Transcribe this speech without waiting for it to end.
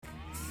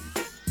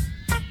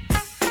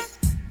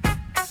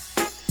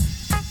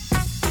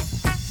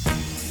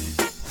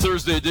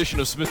Thursday edition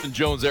of Smith &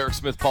 Jones. Eric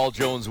Smith, Paul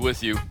Jones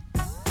with you.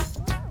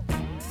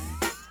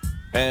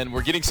 And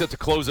we're getting set to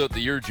close out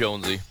the year,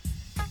 Jonesy.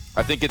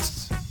 I think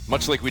it's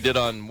much like we did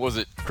on,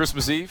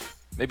 Christmas Eve?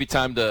 Maybe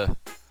time to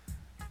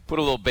put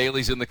a little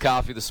Bailey's in the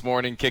coffee this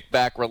morning, kick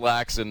back,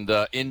 relax, and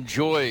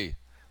enjoy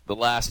the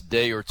last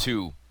day or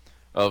two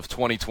of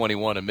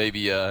 2021, and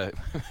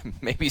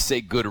maybe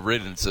say good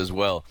riddance as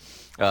well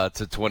to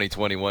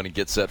 2021 and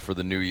get set for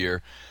the new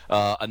year.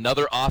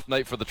 Another off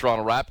night for the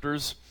Toronto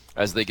Raptors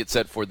as they get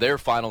set for their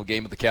final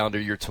game of the calendar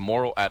year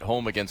tomorrow at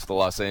home against the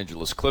Los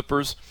Angeles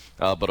Clippers.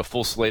 But a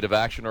full slate of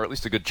action, or at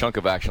least a good chunk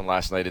of action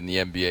last night in the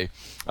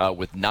NBA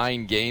with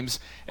 9 games.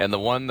 And the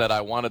one that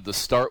I wanted to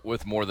start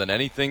with more than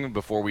anything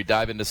before we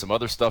dive into some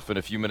other stuff in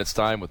a few minutes'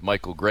 time with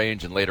Michael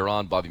Grange and later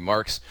on Bobby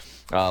Marks.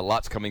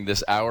 Lots coming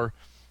this hour.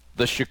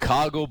 The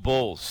Chicago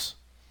Bulls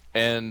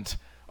and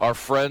our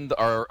friend,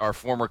 our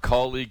former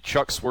colleague,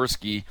 Chuck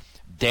Swirsky,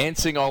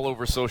 dancing all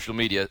over social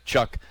media.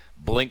 Chuck,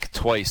 blink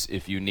twice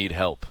if you need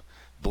help.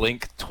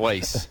 Blink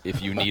twice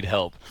if you need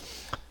help.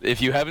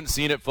 If you haven't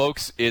seen it,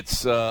 folks,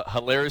 it's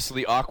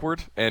hilariously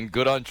awkward, and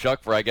good on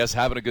Chuck for, I guess,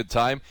 having a good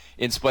time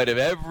in spite of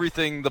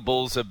everything the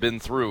Bulls have been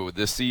through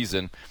this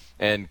season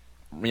and,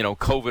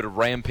 COVID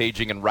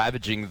rampaging and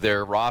ravaging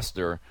their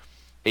roster.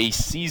 A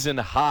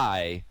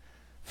season-high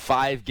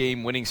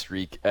 5-game winning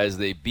streak as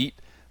they beat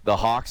the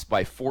Hawks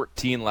by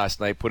 14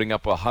 last night, putting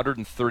up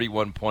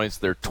 131 points.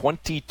 They're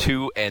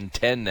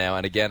 22-10 now,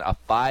 and again, a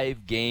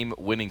 5-game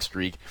winning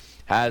streak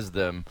has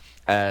them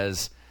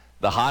as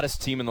the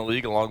hottest team in the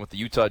league, along with the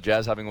Utah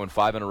Jazz having won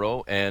 5 in a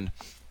row, and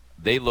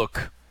they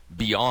look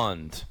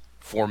beyond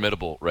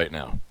formidable right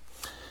now.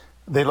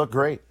 They look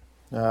great,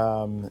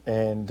 and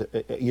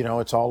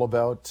it's all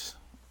about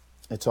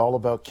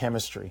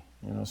chemistry.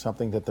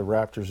 Something that the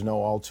Raptors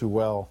know all too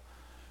well,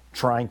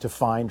 trying to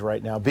find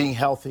right now, being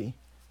healthy,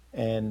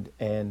 and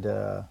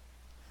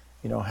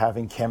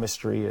having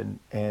chemistry,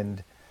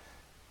 and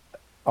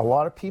a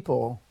lot of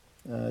people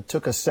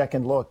took a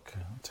second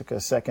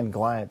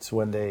glance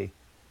when they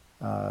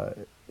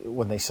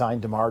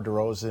signed DeMar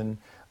DeRozan.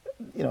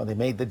 They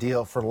made the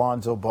deal for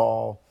Lonzo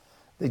Ball.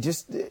 They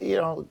just,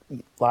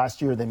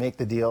 last year they make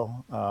the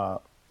deal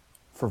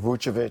for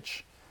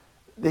Vucevic.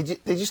 They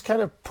just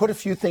kind of put a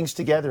few things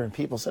together, and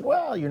people said,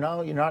 well, you're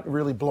not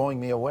really blowing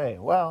me away.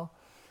 Well,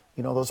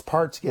 those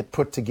parts get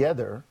put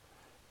together,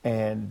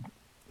 and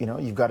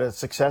you've got a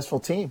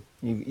successful team.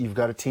 You've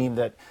got a team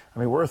that,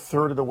 we're a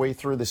third of the way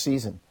through the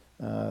season.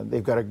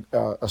 They've got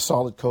a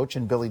solid coach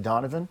in Billy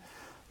Donovan.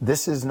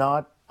 This is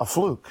not a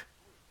fluke.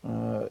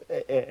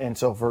 And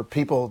so for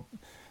people,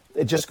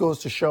 it just goes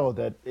to show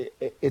that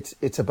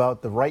it's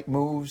about the right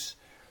moves.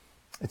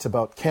 It's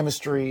about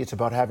chemistry. It's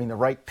about having the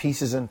right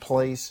pieces in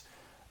place.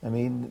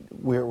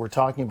 We're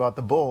talking about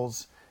the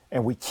Bulls,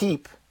 and we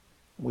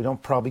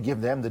don't probably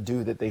give them the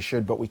due that they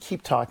should, but we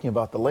keep talking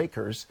about the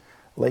Lakers.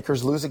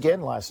 Lakers lose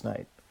again last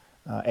night.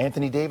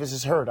 Anthony Davis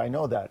is hurt. I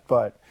know that,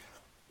 but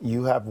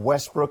you have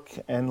Westbrook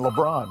and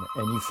LeBron,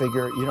 and you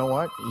figure, you know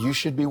what? You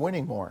should be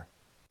winning more.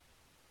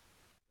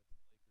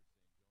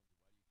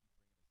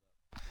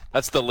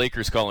 That's the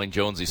Lakers calling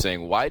Jonesy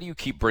saying, why do you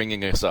keep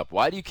bringing us up?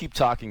 Why do you keep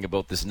talking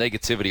about this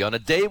negativity on a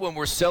day when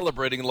we're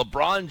celebrating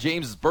LeBron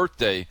James'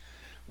 birthday?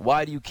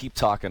 Why do you keep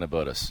talking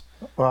about us?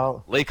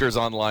 Well, Lakers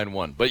on line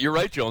 1. But you're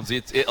right,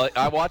 Jonesy.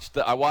 I watched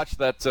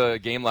that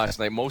game last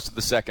night, most of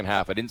the second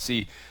half. I didn't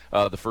see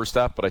the first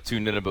half, but I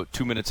tuned in about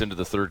 2 minutes into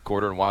the third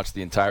quarter and watched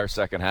the entire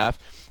second half.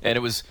 And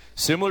it was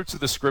similar to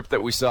the script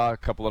that we saw a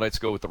couple of nights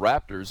ago with the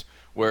Raptors,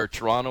 where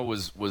Toronto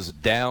was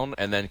down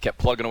and then kept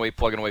plugging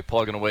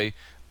away,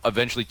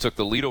 eventually took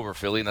the lead over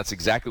Philly, and that's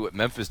exactly what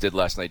Memphis did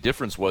last night.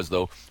 Difference was,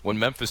 though, when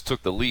Memphis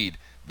took the lead,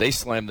 they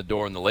slammed the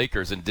door on the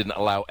Lakers and didn't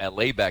allow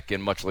LA back in,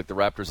 much like the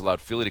Raptors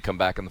allowed Philly to come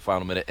back in the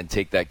final minute and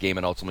take that game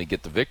and ultimately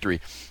get the victory.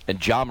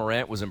 And Ja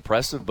Morant was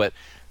impressive, but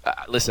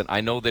listen,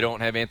 I know they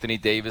don't have Anthony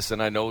Davis,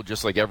 and I know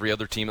just like every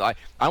other team, I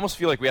almost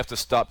feel like we have to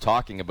stop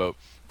talking about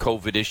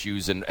COVID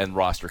issues and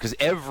roster, because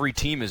every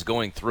team is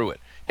going through it.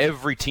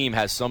 Every team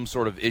has some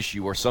sort of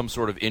issue or some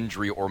sort of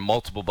injury or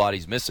multiple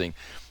bodies missing.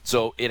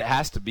 So it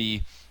has to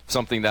be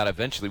something that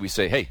eventually we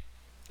say, hey,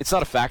 it's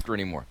not a factor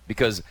anymore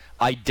because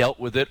I dealt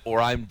with it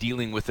or I'm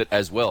dealing with it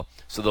as well.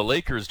 So the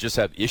Lakers just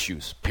have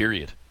issues,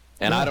 period.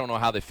 And I don't know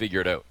how they figure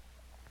it out.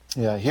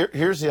 Yeah,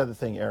 here's the other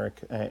thing,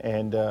 Eric,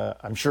 and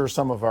I'm sure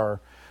some of our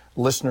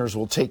listeners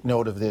will take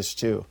note of this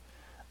too.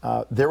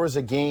 There was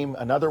a game,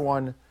 another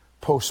one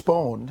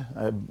postponed.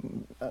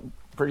 I'm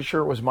pretty sure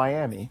it was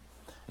Miami,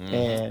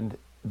 and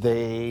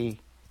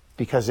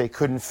because they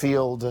couldn't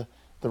field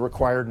the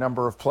required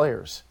number of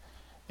players.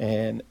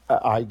 And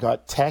I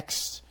got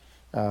texts,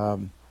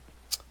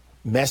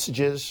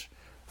 messages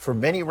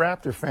from many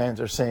Raptor fans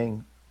are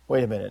saying,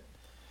 wait a minute,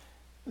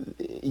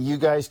 you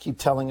guys keep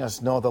telling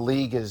us, no, the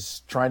league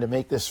is trying to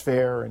make this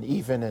fair and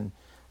even, and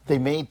they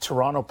made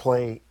Toronto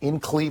play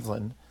in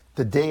Cleveland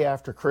the day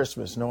after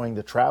Christmas, knowing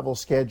the travel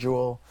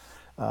schedule,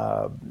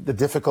 the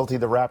difficulty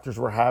the Raptors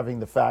were having,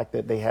 the fact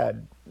that they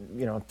had,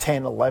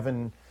 10,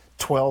 11,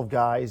 12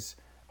 guys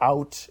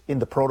out in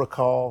the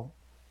protocol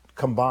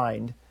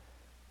combined.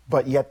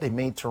 but yet they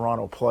made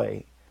Toronto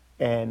play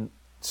and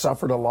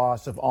suffered a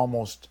loss of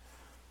almost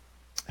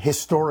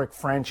historic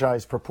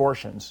franchise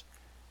proportions.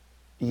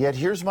 Yet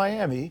here's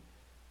Miami.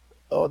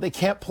 Oh, they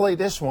can't play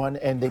this one,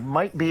 and they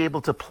might be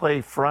able to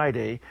play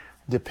Friday,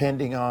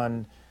 depending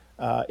on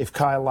if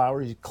Kyle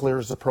Lowry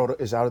clears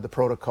is out of the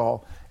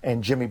protocol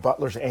and Jimmy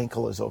Butler's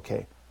ankle is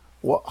okay.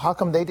 Well, how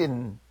come they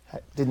didn't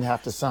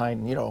have to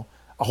sign,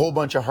 a whole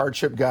bunch of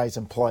hardship guys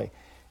and play?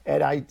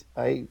 And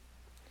I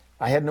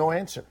had no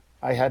answer.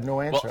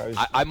 Well,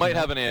 I might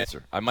have an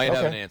answer. I might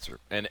have an answer.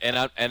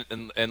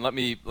 And let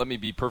me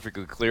be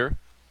perfectly clear.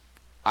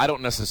 I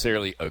don't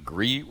necessarily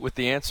agree with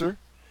the answer,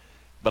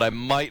 but I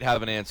might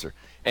have an answer.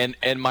 And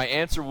my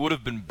answer would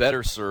have been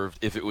better served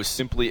if it was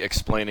simply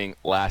explaining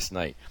last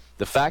night.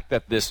 The fact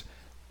that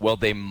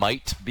they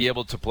might be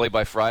able to play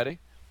by Friday,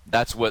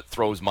 that's what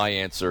throws my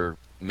answer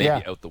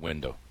maybe out the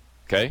window.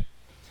 Okay?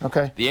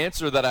 Okay. The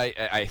answer that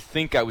I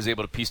think I was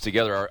able to piece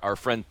together, our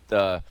friend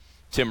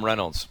Tim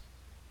Reynolds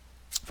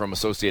from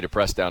Associated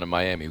Press down in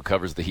Miami, who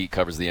covers the Heat,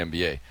 covers the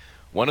NBA.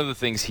 One of the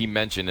things he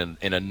mentioned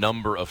in a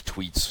number of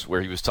tweets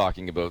where he was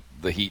talking about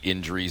the Heat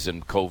injuries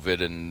and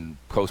COVID and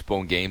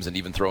postponed games and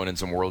even throwing in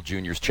some World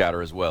Juniors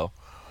chatter as well.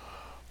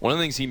 One of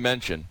the things he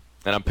mentioned,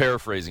 and I'm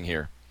paraphrasing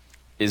here,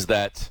 is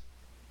that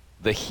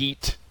the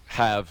Heat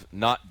have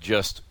not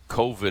just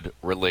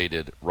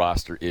COVID-related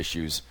roster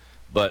issues,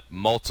 but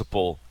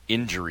multiple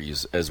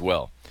injuries as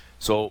well.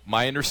 So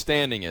my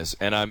understanding is,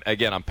 and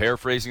I'm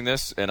paraphrasing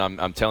this, and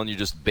I'm telling you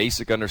just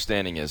basic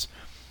understanding is,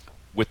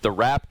 with the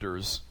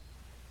Raptors,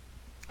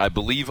 I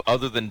believe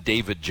other than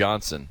David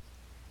Johnson,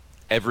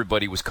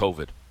 everybody was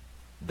COVID.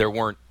 There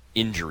weren't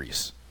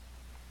injuries.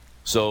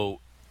 So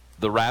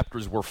the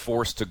Raptors were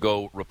forced to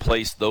go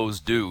replace those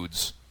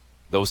dudes,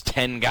 those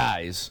 10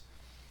 guys,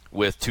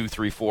 with 2,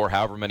 3, 4,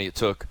 however many it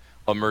took,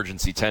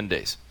 emergency 10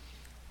 days.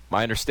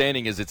 My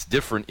understanding is it's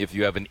different if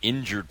you have an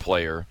injured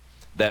player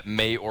that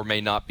may or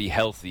may not be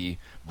healthy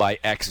by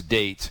X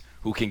date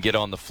who can get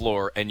on the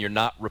floor, and you're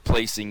not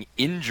replacing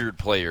injured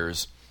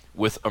players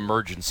with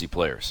emergency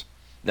players.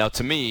 Now,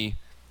 to me,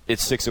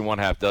 it's 6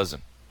 1/2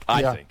 dozen,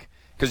 I think.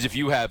 Because if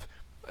you have,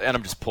 and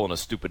I'm just pulling a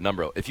stupid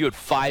number out, if you had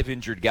 5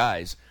 injured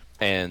guys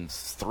and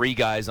 3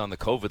 guys on the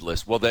COVID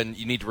list, well, then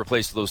you need to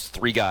replace those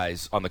 3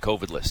 guys on the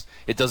COVID list.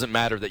 It doesn't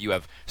matter that you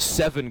have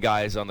 7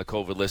 guys on the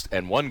COVID list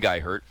and 1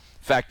 guy hurt.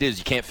 Fact is,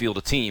 you can't field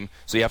a team,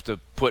 so you have to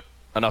put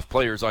enough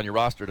players on your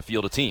roster to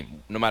field a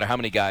team, no matter how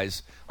many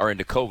guys are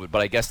into COVID.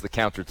 But I guess the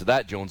counter to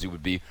that, Jonesy,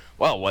 would be,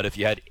 well, what if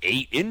you had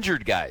 8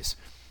 injured guys?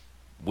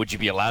 Would you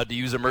be allowed to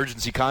use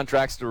emergency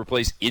contracts to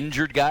replace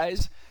injured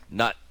guys?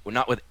 Not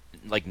with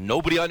like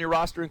nobody on your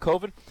roster in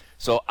COVID?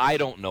 So I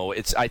don't know.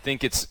 I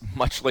think it's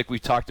much like we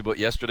talked about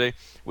yesterday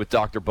with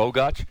Dr.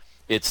 Bogach.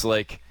 It's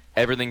like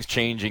everything's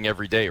changing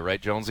every day,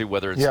 right, Jonesy?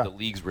 Whether it's the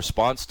league's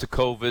response to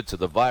COVID, to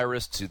the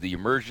virus, to the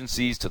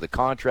emergencies, to the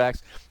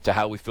contracts, to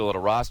how we fill out a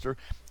roster.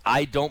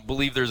 I don't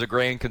believe there's a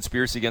grand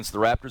conspiracy against the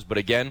Raptors, but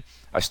again,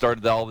 I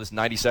started all this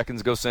 90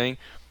 seconds ago saying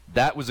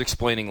that was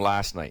explaining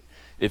last night.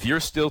 If you're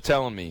still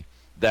telling me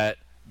that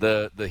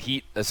the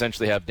Heat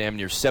essentially have damn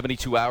near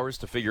 72 hours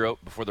to figure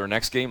out before their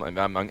next game,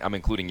 I'm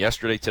including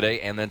yesterday, today,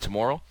 and then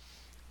tomorrow,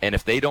 and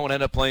if they don't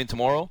end up playing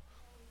tomorrow,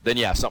 then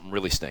yeah, something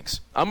really stinks.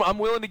 I'm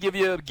willing to give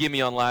you a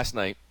gimme on last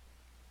night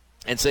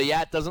and say,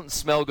 yeah, it doesn't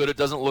smell good, it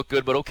doesn't look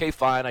good, but okay,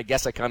 fine, I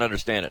guess I kind of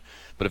understand it.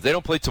 But if they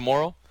don't play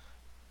tomorrow,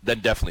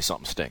 then definitely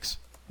something stinks.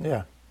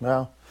 Yeah,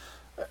 well,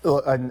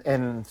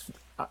 and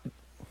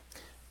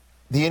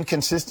the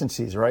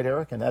inconsistencies, right,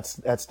 Eric? And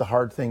that's the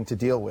hard thing to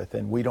deal with.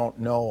 And we don't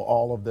know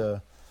all of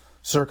the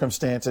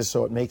circumstances,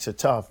 so it makes it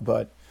tough.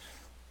 But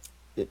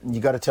you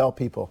got to tell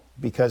people,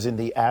 because in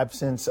the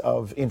absence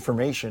of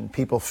information,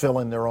 people fill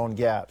in their own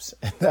gaps,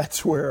 and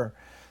that's where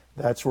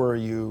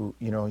you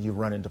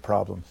run into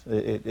problems.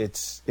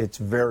 It's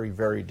very,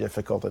 very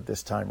difficult at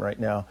this time right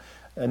now.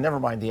 And never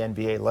mind the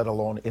NBA, let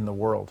alone in the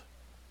world.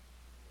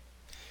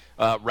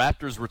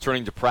 Raptors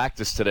returning to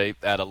practice today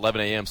at 11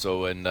 a.m.,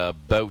 so in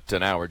about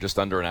an hour, just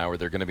under an hour,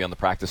 they're going to be on the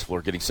practice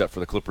floor getting set for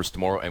the Clippers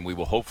tomorrow, and we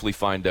will hopefully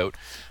find out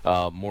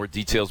more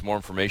details, more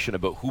information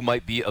about who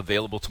might be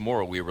available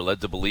tomorrow. We were led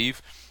to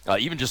believe,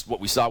 even just what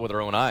we saw with our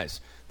own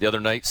eyes the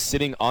other night,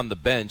 sitting on the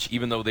bench,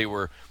 even though they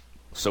were,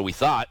 so we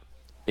thought,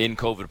 in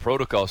COVID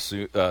protocol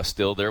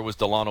still, there was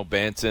Delano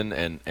Banton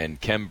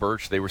and Kem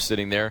Birch. They were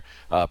sitting there,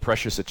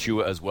 Precious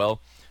Achiuwa as well.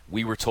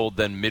 We were told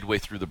then midway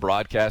through the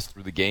broadcast,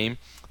 through the game,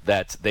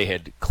 that they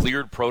had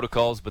cleared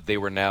protocols, but they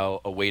were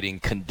now awaiting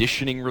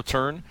conditioning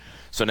return.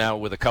 So now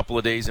with a couple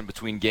of days in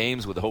between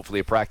games, with hopefully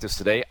a practice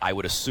today, I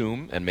would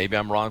assume, and maybe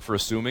I'm wrong for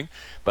assuming,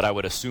 but I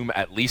would assume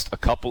at least a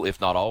couple, if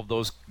not all of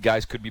those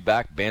guys could be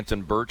back,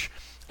 Banton, Birch,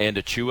 and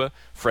Achua.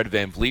 Fred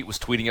VanVleet was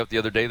tweeting out the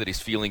other day that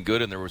he's feeling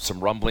good, and there were some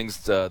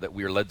rumblings that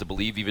we are led to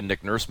believe, even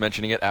Nick Nurse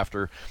mentioning it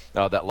after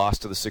that loss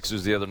to the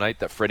Sixers the other night,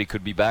 that Freddie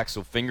could be back.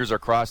 So fingers are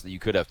crossed that you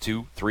could have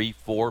 2, 3,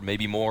 4,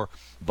 maybe more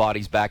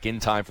bodies back in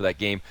time for that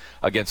game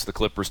against the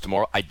Clippers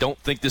tomorrow. I don't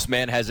think this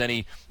man has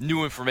any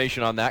new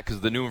information on that,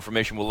 because the new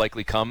information will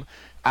likely come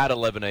at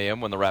 11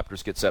 a.m. when the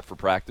Raptors get set for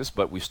practice,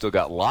 but we've still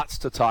got lots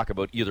to talk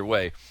about either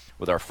way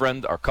with our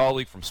friend, our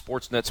colleague from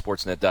Sportsnet,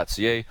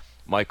 sportsnet.ca,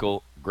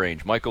 Michael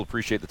Grange. Michael,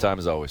 appreciate the time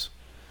as always.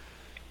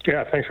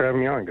 Yeah, thanks for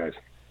having me on, guys.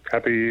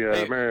 Happy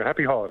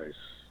holidays.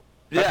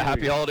 Yeah,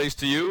 happy holidays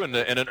to you, and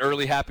an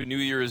early Happy New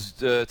Year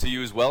to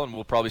you as well, and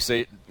we'll probably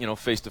say it,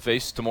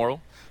 face-to-face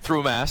tomorrow through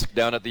a mask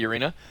down at the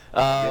arena.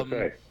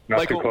 Okay. Not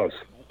Michael, too close.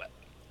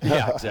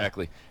 Yeah,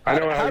 exactly. I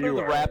know how do you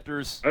the are.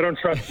 Raptors? I don't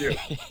trust you.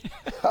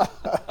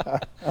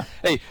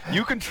 Hey,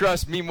 you can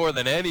trust me more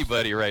than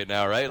anybody right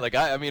now, right? Like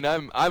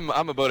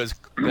I'm about as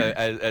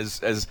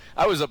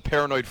I was a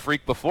paranoid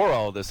freak before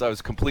all of this. I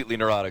was completely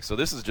neurotic, so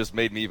this has just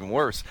made me even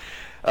worse.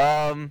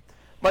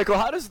 Michael,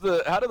 how do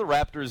the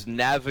Raptors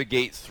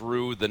navigate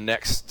through the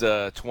next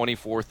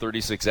 24,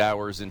 36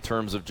 hours in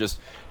terms of just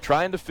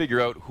trying to figure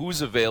out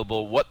who's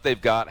available, what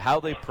they've got, how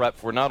they prep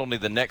for not only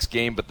the next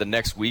game but the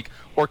next week,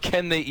 or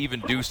can they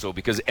even do so?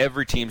 Because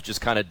every team's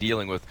just kind of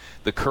dealing with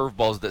the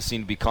curveballs that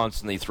seem to be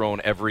constantly thrown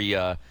every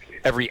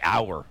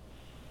hour.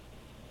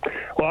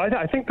 Well,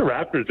 I think the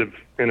Raptors have,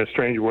 in a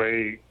strange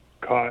way,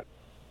 caught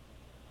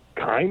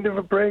kind of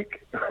a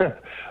break. It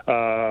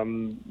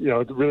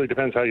really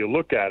depends how you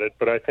look at it,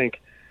 but I think,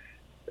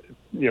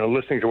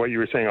 listening to what you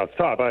were saying off the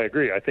top, I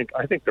agree. I think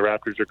the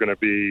Raptors are going to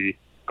be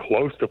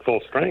close to full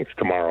strength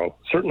tomorrow,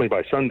 certainly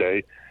by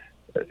Sunday,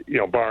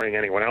 barring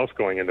anyone else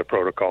going into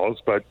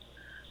protocols. But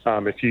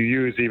if you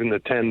use even the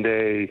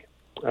 10-day,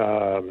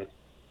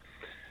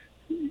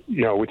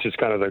 which is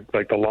kind of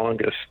the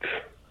longest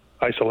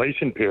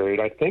isolation period,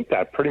 I think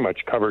that pretty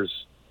much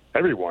covers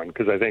everyone,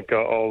 because I think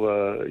all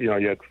the, you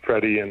had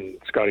Freddie and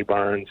Scotty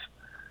Barnes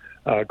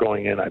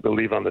going in, I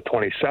believe, on the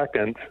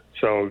 22nd.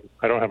 So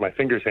I don't have my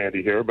fingers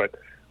handy here, but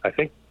I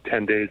think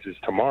 10 days is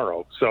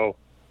tomorrow. So,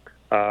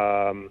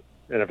 and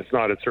if it's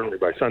not, it's certainly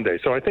by Sunday.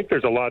 So I think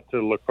there's a lot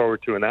to look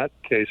forward to in that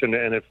case. And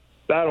if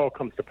that all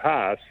comes to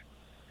pass,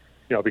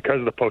 because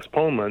of the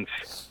postponements,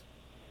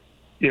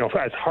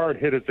 as hard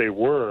hit as they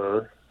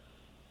were,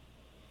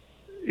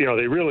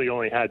 they really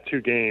only had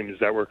 2 games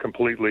that were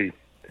completely,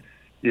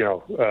 they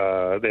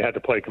had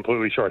to play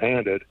completely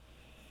shorthanded.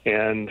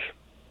 And,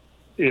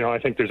 I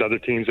think there's other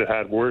teams that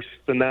had worse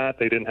than that.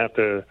 They didn't have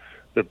to,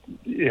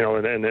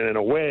 and in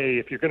a way,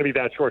 if you're going to be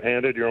that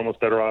shorthanded, you're almost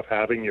better off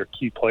having your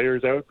key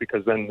players out,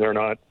 because then they're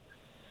not,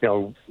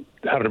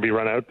 having to be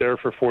run out there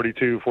for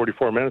 42,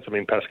 44 minutes. I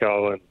mean,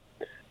 Pascal and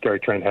Gary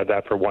Trent had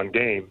that for one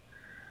game.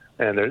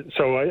 And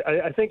so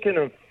I think,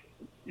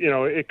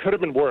 it could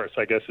have been worse,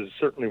 I guess, is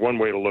certainly one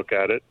way to look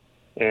at it.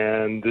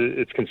 And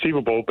it's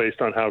conceivable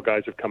based on how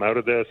guys have come out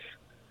of this,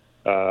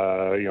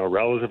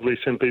 relatively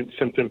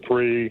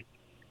symptom-free,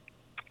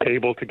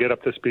 able to get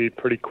up to speed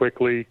pretty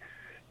quickly.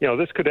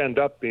 This could end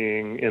up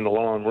being, in the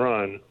long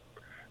run,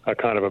 a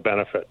kind of a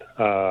benefit.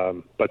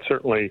 But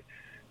certainly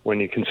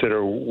when you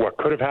consider what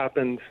could have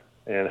happened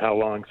and how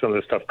long some of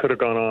this stuff could have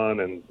gone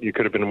on, and you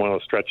could have been in one of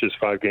those stretches,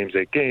 5 games,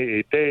 8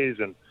 days,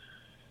 and,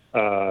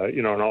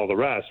 and all the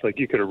rest, like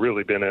you could have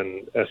really been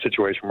in a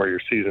situation where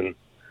your season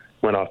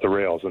went off the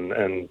rails.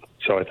 And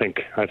so I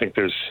think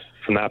there's,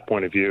 from that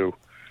point of view,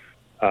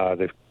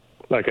 they've,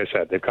 like I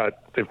said,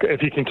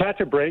 if you can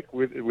catch a break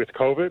with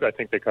COVID, I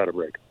think they caught a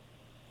break.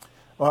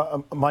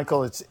 Well,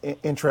 Michael, it's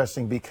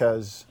interesting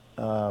because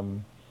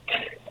the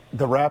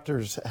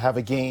Raptors have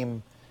a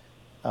game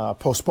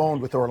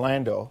postponed with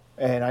Orlando,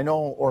 and I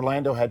know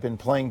Orlando had been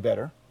playing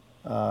better.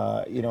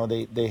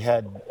 They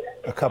had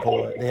a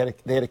couple. They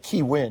had a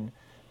key win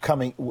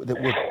coming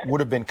that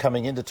would have been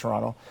coming into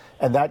Toronto,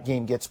 and that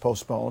game gets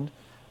postponed.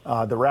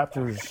 The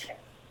Raptors,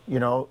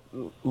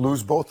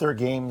 lose both their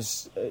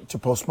games to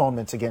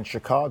postponements against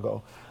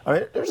Chicago. I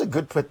mean, there's a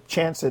good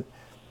chance that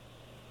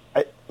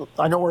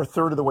I know we're a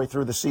third of the way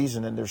through the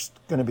season, and there's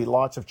going to be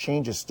lots of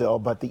changes still,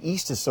 but the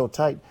East is so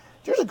tight.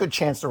 There's a good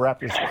chance the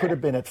Raptors could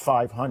have been at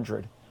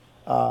 500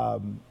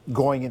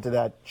 going into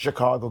that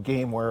Chicago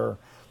game where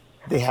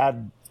they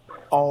had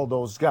all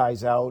those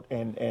guys out,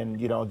 and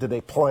did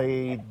they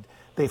play?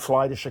 They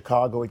fly to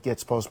Chicago, it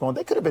gets postponed.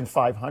 They could have been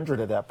 500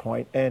 at that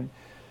point, and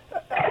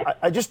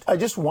I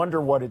just wonder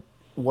what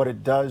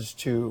it does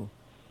to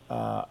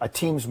a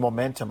team's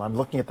momentum. I'm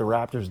looking at the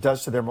Raptors,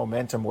 does to their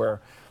momentum, where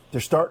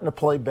they're starting to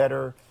play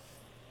better,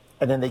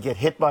 and then they get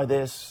hit by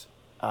this.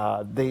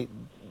 They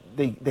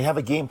have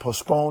a game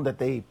postponed that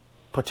they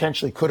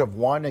potentially could have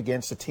won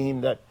against a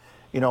team that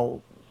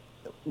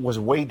was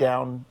way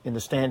down in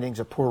the standings,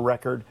 a poor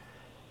record.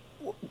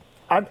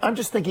 I'm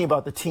just thinking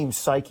about the team's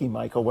psyche,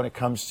 Michael, when it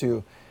comes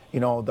to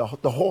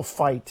the whole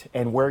fight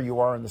and where you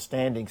are in the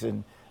standings,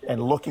 and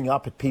looking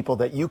up at people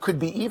that you could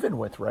be even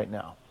with right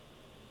now.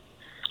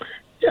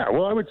 Yeah,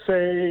 well, I would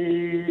say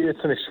it's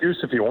an excuse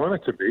if you want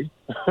it to be,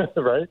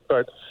 right?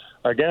 But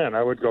again,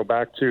 I would go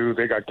back to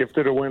they got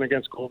gifted a win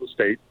against Golden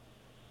State.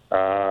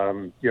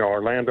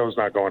 Orlando's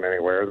not going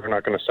anywhere. They're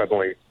not going to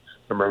suddenly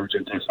emerge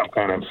into some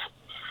kind of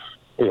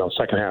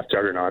second half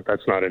juggernaut.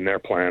 That's not in their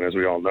plan, as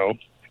we all know.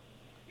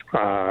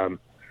 And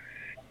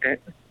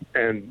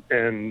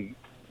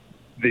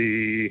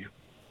the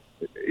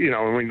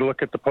when you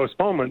look at the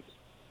postponements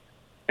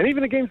and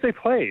even the games they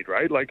played,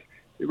 right? Like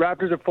the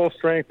Raptors at full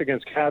strength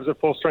against Cavs at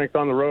full strength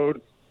on the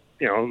road.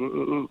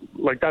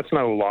 That's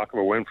not a lock of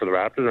a win for the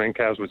Raptors. I think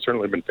Cavs would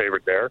certainly have been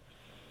favored there.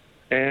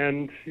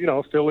 And,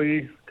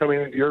 Philly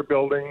coming into your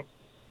building,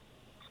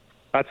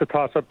 that's a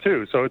toss-up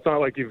too. So it's not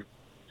like you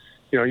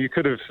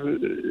could have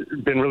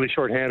been really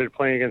shorthanded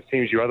playing against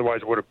teams you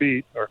otherwise would have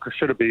beat or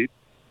should have beat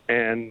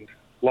and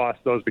lost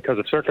those because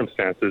of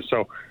circumstances.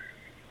 So,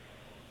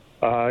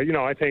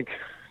 I think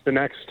the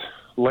next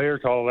layer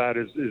to all that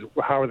is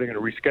how are they going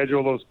to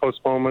reschedule those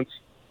postponements?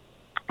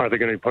 Are they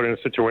going to be put in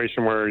a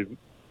situation where,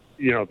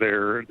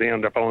 they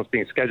end up almost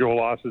being schedule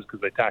losses because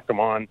they tacked them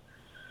on,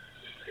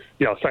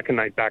 second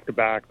night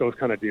back-to-back, those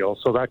kind of deals.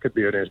 So that could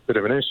be a bit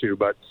of an issue.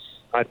 But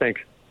I think,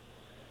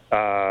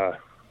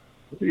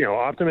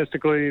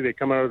 optimistically, they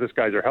come out of this,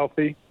 guys are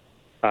healthy.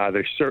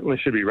 They certainly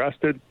should be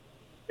rested.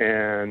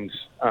 And,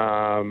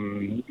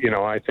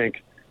 I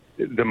think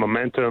the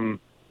momentum,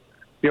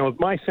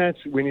 my sense,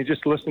 when you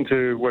just listen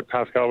to what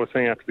Pascal was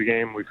saying after the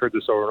game, we've heard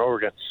this over and over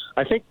again,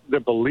 I think the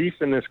belief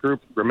in this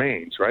group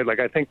remains, right? Like,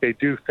 I think they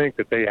do think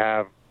that they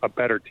have a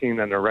better team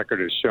than their record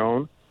has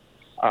shown.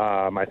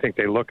 I think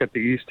they look at the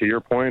East, to your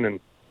point, and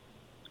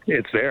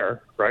it's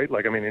there, right?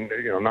 Like, I mean,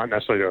 not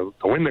necessarily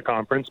to win the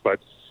conference, but,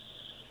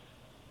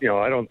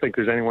 I don't think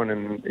there's anyone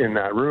in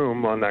that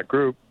room, on that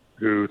group,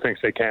 who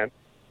thinks they can't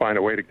find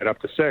a way to get up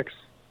to 6,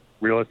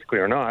 realistically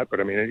or not. But,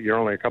 I mean, you're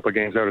only a couple of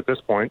games out at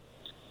this point.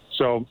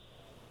 So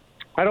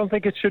I don't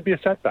think it should be a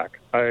setback.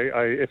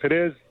 If it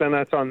is, then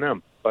that's on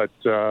them. But,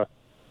 I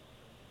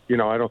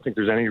don't think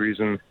there's any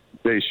reason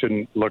they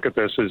shouldn't look at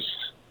this as,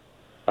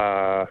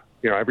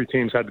 every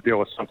team's had to deal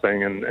with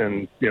something.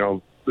 And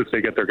if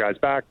they get their guys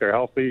back, they're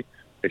healthy.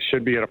 They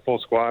should be at a full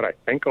squad, I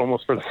think,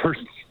 almost for the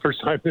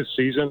first time this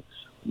season.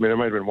 I mean, there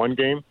might have been one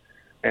game.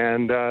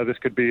 And this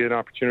could be an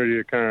opportunity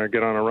to kind of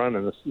get on a run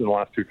in the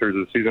last two-thirds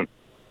of the season.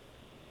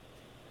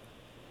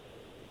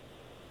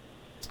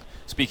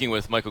 Speaking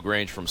with Michael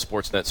Grange from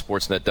Sportsnet,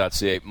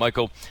 sportsnet.ca.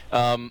 Michael,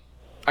 I'm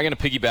going to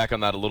piggyback on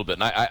that a little bit.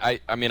 And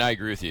I mean, I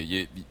agree with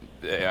you.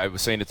 I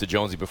was saying it to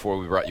Jonesy before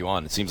we brought you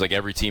on. It seems like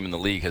every team in the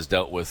league has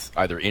dealt with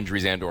either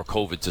injuries and or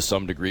COVID to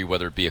some degree,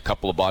 whether it be a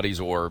couple of bodies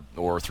or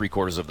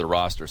three-quarters of their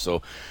roster.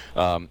 So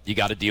you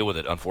got to deal with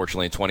it,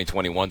 unfortunately, in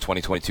 2021,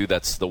 2022.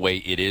 That's the way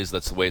it is.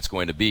 That's the way it's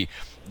going to be.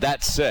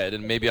 That said,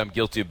 and maybe I'm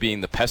guilty of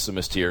being the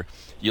pessimist here,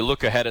 you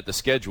look ahead at the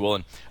schedule,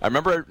 and I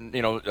remember,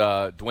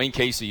 Dwayne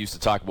Casey used to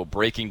talk about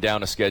breaking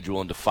down a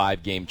schedule into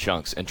 5-game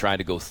chunks and trying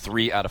to go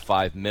 3 out of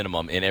 5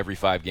 minimum in every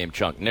 5-game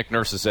chunk. Nick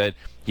Nurse has said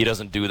he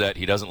doesn't do that.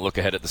 He doesn't look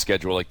ahead at the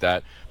schedule like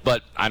that.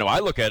 But I know I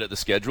look ahead at the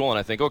schedule, and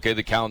I think, okay,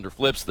 the calendar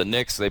flips. The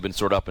Knicks, they've been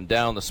sort of up and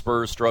down. The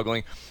Spurs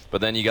struggling.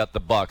 But then you got the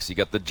Bucks. You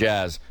got the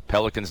Jazz.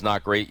 Pelicans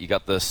not great. You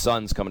got the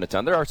Suns coming to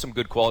town. There are some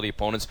good quality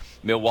opponents.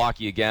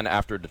 Milwaukee again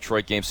after a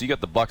Detroit game. So you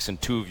got the Bucks in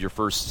 2 of your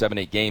first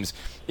 7-8 games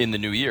in the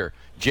new year.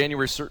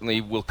 January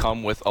certainly will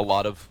come with a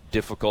lot of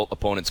difficult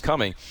opponents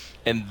coming.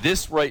 And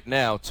this right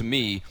now, to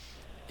me,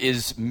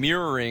 is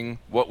mirroring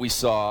what we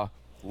saw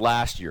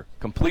last year.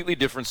 Completely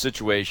different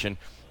situation.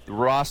 The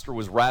roster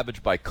was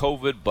ravaged by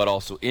COVID, but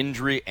also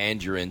injury,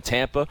 and you're in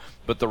Tampa.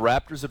 But the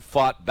Raptors had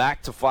fought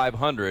back to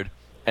 500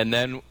 and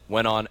then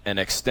went on and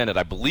extended.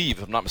 I believe,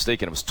 if I'm not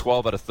mistaken, it was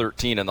 12 out of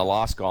 13 in the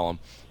loss column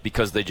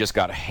because they just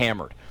got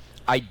hammered.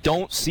 I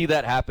don't see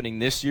that happening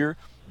this year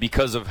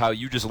because of how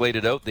you just laid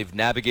it out. They've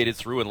navigated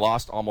through and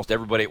lost almost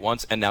everybody at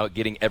once and now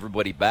getting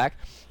everybody back.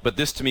 But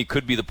this, to me,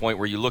 could be the point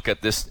where you look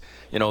at this,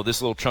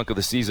 this little chunk of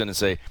the season and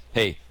say,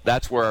 hey,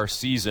 that's where our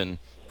season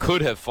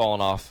could have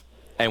fallen off,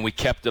 and we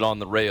kept it on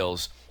the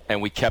rails,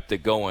 and we kept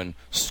it going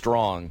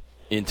strong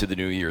into the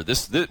new year.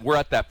 This we're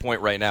at that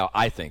point right now,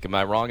 I think. Am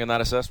I wrong in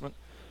that assessment?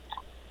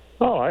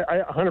 Oh,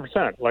 I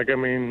 100%. Like, I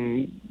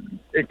mean,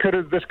 this could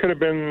have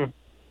been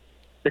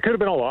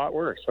a lot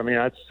worse. I mean,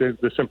 that's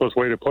the simplest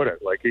way to put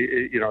it. Like,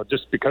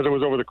 just because it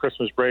was over the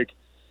Christmas break,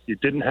 you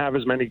didn't have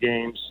as many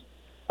games.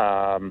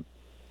 So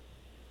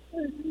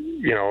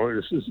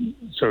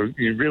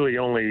you really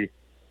only,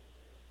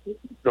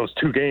 those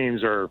 2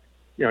 games are,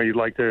 you'd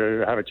like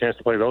to have a chance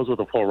to play those with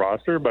a full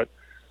roster. But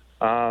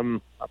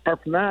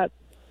apart from that,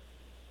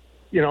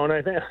 and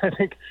I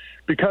think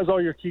because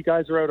all your key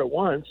guys are out at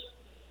once,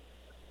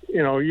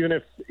 even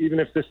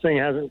if this thing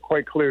hasn't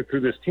quite cleared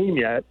through this team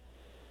yet,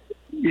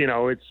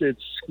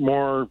 it's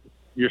more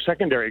your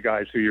secondary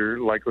guys who you're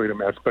likely to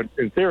miss. But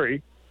in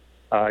theory,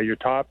 your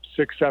top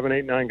 6, 7,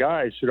 8, 9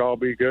 guys should all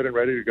be good and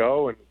ready to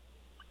go.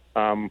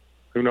 And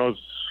who knows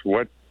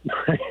what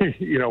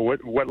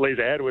what lays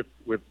ahead with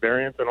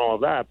variants and all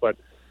of that. But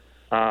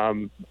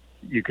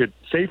you could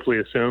safely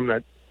assume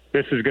that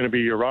this is going to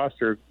be your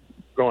roster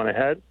going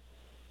ahead.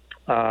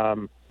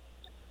 And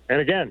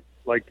again,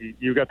 Like,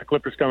 you got the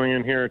Clippers coming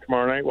in here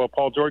tomorrow night. Well,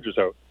 Paul George is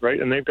out, right?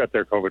 And they've got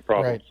their COVID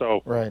problem. Right,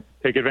 so right.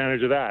 Take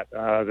advantage of that.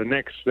 The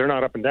Knicks, they're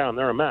not up and down.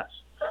 They're a mess,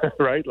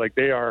 right? Like,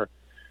 they are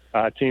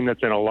a team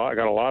that's got a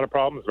lot of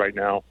problems right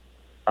now.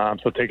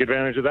 So take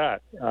advantage of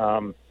that.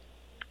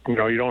 You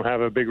don't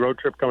have a big road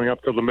trip coming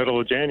up till the middle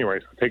of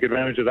January, so take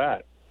advantage of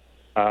that.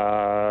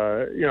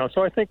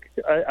 So I think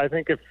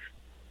if,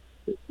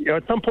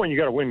 at some point you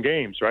got to win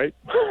games, right?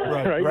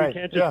 Right. You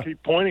can't just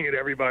keep pointing at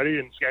everybody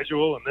and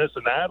schedule and this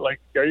and that. Like,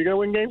 are you going to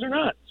win games or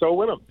not? So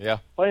win them. Yeah.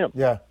 Play them.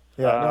 Yeah.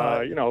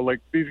 Like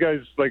these guys,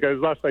 like as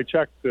last I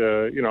checked,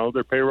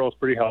 their payroll is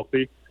pretty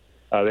healthy.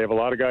 They have a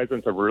lot of guys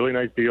on some really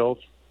nice deals.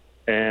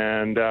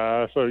 And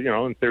so,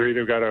 in theory,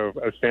 they've got a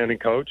outstanding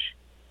coach.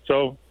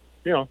 So,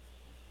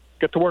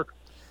 get to work.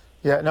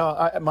 Yeah,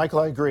 no, Michael,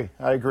 I agree.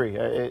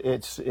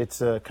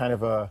 It's a kind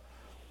of a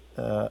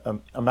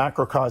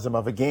macrocosm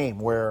of a game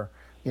where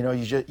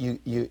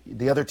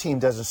the other team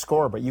doesn't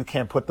score, but you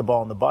can't put the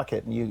ball in the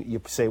bucket, and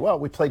you say, well,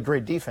 we played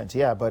great defense,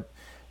 yeah, but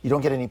you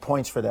don't get any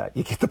points for that.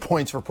 You get the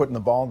points for putting the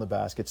ball in the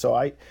basket. So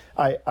I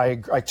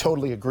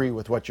totally agree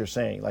with what you're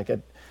saying. Like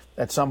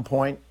at some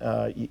point,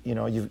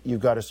 you've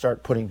got to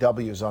start putting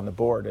W's on the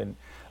board. And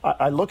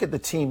I look at the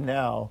team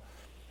now,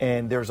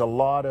 and there's a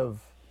lot of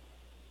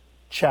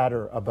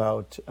chatter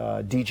about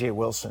DJ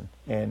Wilson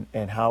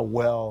and how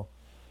well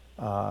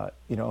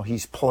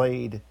he's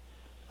played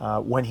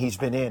when he's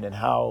been in, and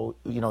how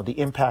the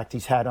impact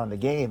he's had on the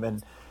game.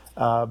 And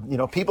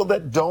people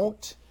that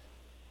don't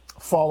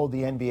follow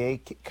the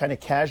NBA, kind of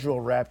casual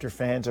Raptor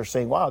fans, are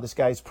saying, wow, this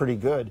guy's pretty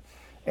good,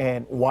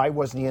 and why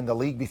wasn't he in the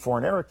league before?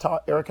 And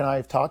Eric and I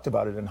have talked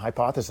about it and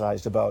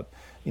hypothesized about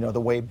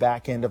the way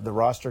back end of the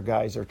roster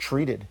guys are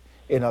treated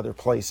in other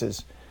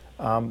places.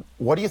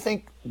 What do you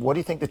think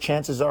the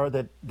chances are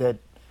that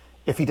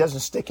if he doesn't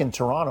stick in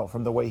Toronto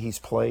from the way he's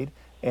played,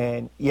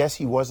 and yes,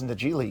 he was in the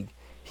G League,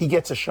 he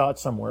gets a shot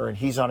somewhere and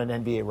he's on an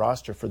NBA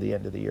roster for the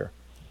end of the year?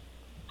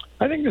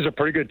 I think there's a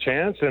pretty good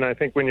chance, and I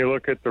think when you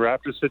look at the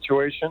Raptors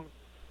situation,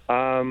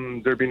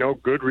 there'd be no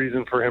good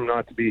reason for him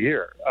not to be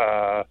here.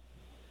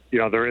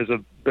 There is a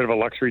bit of a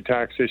luxury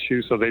tax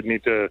issue, so they'd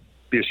need to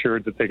be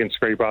assured that they can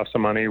scrape off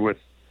some money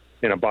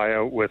in a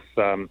buyout with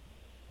Goran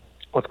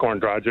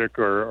Dragic,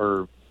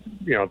 or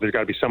there's got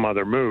to be some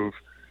other move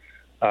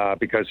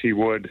because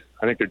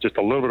I think they're just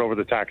a little bit over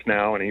the tax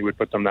now, and he would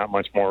put them that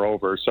much more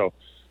over. So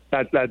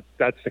that's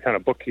the kind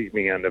of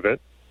bookkeeping end of it.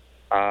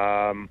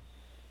 To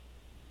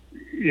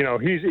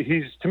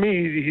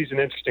me, he's an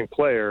interesting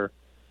player.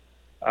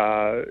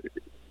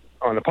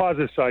 On the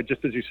positive side,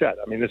 just as you said,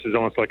 I mean, this is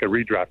almost like a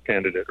redraft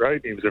candidate,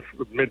 right? He was a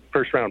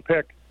mid-first round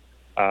pick.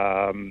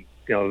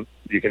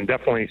 You can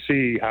definitely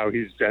see how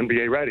he's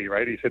NBA ready,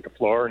 right? He's hit the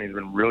floor and he's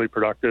been really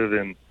productive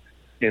in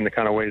the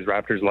kind of ways the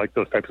Raptors like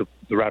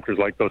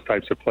those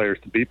types of players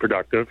to be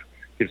productive.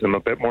 Gives them a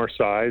bit more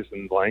size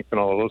and length and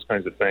all of those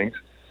kinds of things.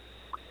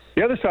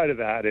 The other side of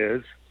that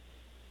is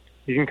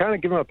you can kind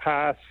of give him a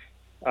pass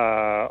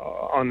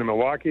on the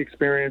Milwaukee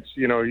experience.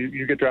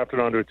 You get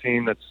drafted onto a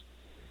team that's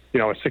a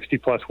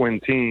 60-plus win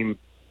team.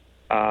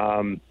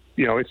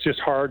 It's just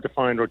hard to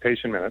find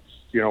rotation minutes.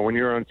 When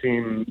you're on a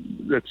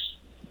team that's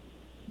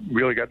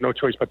really got no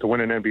choice but to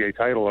win an NBA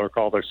title or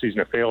call their season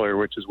a failure,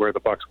 which is where the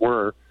Bucks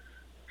were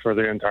for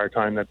the entire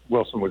time that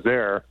Wilson was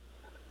there,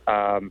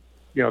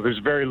 there's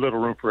very little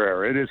room for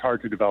error. It is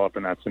hard to develop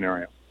in that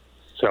scenario.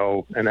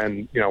 So, and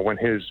then, when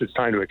it's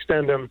time to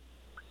extend him,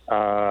 all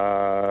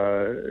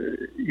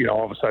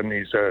of a sudden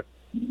he's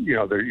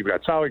you've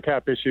got salary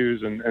cap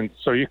issues, and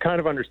so you kind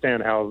of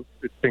understand how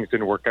things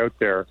didn't work out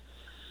there.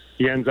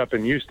 He ends up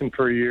in Houston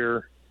for a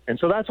year, and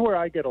so that's where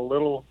I get a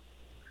little.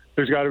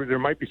 There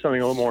might be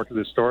something a little more to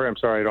this story. I'm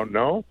sorry, I don't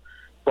know,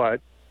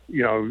 but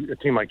a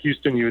team like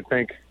Houston, you would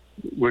think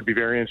would be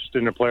very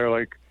interested in a player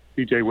like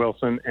DJ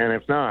Wilson, and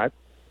if not,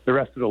 the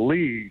rest of the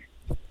league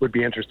would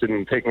be interested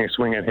in taking a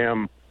swing at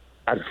him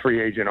as a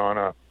free agent on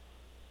a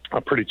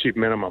pretty cheap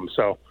minimum.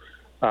 So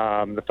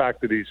the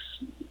fact that he's,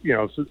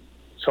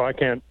 so I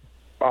can't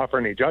offer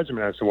any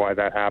judgment as to why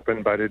that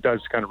happened, but it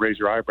does kind of raise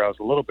your eyebrows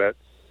a little bit.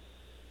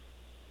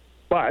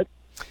 But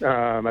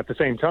at the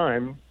same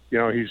time,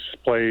 he's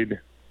played,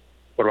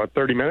 about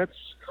 30 minutes?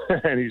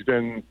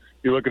 And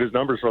you look at his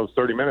numbers for those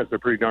 30 minutes, they're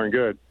pretty darn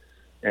good.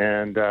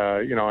 And,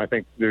 I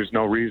think there's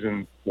no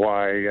reason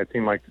why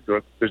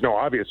there's no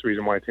obvious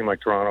reason why a team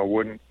like Toronto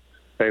wouldn't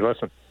say,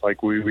 listen,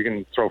 like we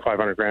can throw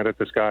 $500,000 at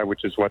this guy,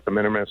 which is what the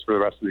minimum is for the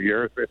rest of the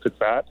year, if it's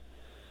that,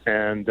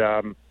 and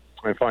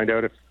find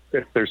out if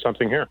there's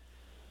something here.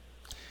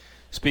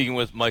 Speaking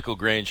with Michael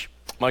Grange.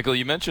 Michael,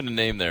 you mentioned a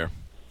name there,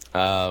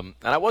 and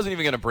I wasn't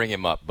even going to bring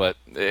him up, but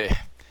it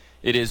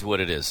is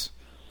what it is.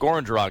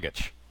 Goran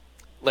Dragic.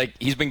 Like,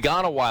 he's been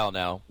gone a while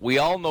now. We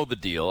all know the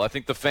deal. I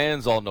think the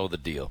fans all know the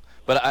deal.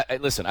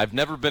 But listen, I've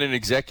never been an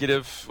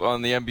executive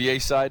on the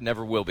NBA side,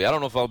 never will be. I don't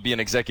know if I'll be an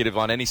executive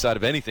on any side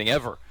of anything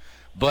ever.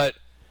 But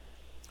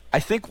I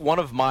think one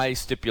of my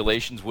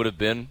stipulations would have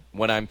been,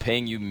 when I'm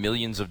paying you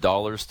millions of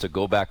dollars to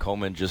go back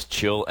home and just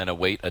chill and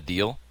await a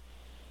deal,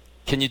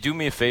 can you do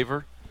me a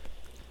favor?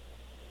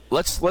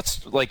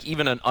 let's like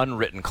even an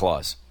unwritten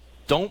clause.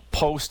 Don't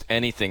post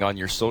anything on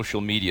your social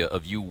media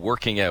of you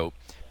working out,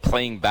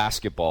 playing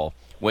basketball,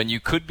 when you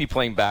could be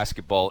playing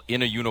basketball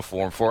in a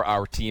uniform for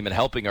our team and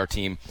helping our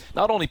team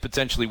not only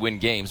potentially win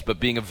games, but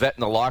being a vet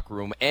in the locker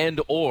room and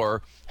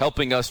or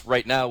helping us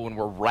right now when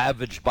we're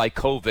ravaged by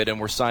COVID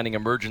and we're signing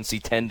emergency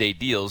 10-day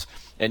deals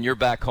and you're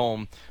back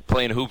home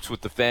playing hoops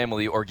with the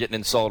family or getting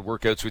in solid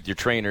workouts with your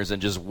trainers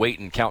and just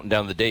waiting, counting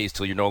down the days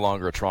till you're no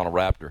longer a Toronto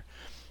Raptor.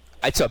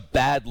 It's a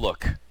bad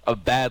look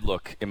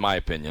in my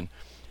opinion.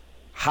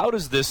 How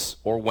does this,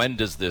 or when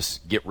does this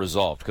get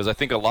resolved? Because I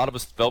think a lot of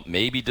us felt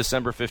maybe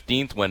December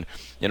 15th when,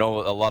 a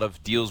lot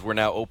of deals were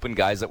now open,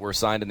 guys that were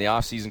signed in the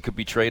offseason could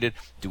be traded.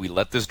 Do we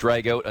let this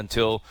drag out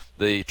until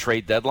the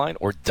trade deadline,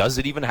 or does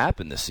it even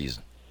happen this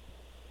season?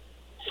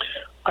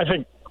 I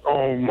think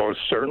almost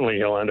certainly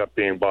he'll end up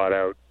being bought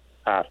out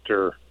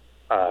after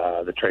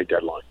the trade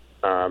deadline.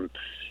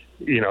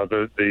 He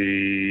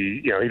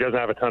doesn't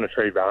have a ton of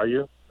trade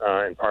value.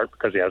 In part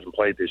because he hasn't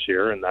played this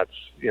year, and that's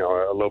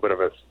a little bit of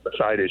a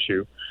side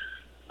issue.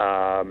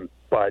 And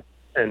the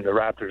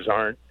Raptors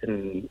aren't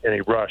in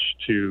any rush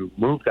to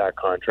move that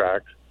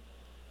contract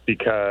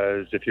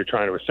because if you're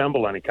trying to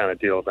assemble any kind of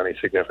deal of any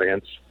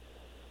significance,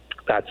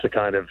 that's the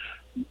kind of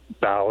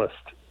ballast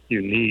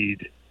you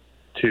need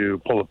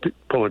to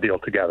pull a deal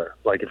together.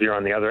 Like if you're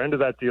on the other end of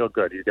that deal,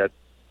 good. You get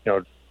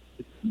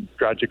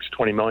Dragic's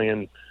 $20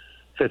 million.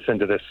 Fits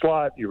into this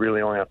slot. You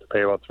really only have to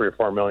pay about $3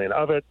 or $4 million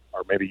of it,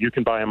 or maybe you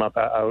can buy him out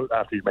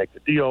after you make the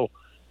deal.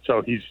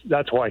 So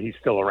that's why he's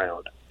still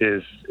around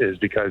is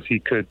because he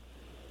could,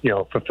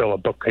 fulfill a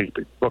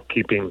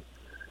bookkeeping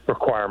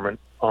requirement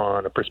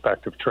on a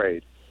prospective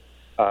trade.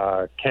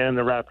 Can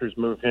the Raptors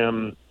move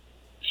him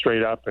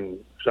straight up and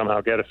somehow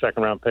get a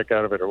second round pick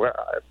out of it?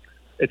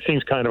 It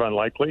seems kind of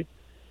unlikely.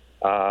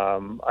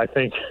 I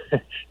think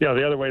the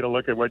other way to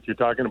look at what you're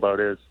talking about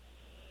is.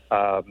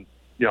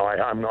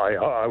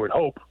 I would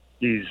hope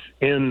he's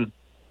in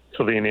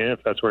Slovenia,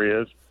 if that's where he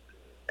is,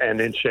 and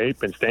in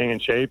shape and staying in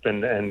shape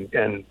and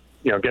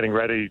getting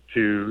ready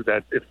to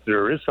that if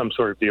there is some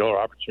sort of deal or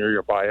opportunity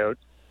or buyout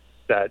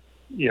that,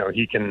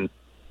 he can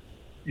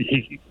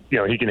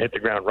hit the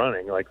ground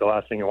running. Like the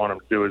last thing you want him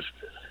to do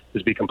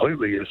is be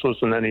completely useless,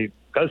 and then he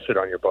does sit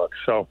on your books.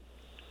 So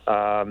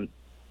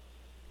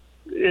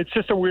it's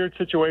just a weird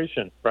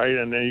situation, right?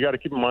 And then you got to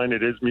keep in mind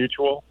it is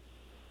mutual.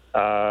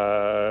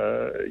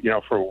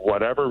 For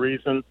whatever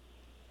reason,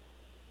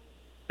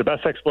 the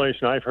best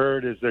explanation I've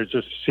heard is there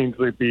just seems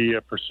to be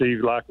a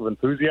perceived lack of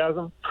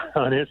enthusiasm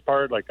on his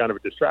part, like kind of a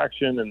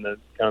distraction and kind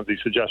of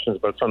these suggestions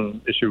about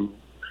some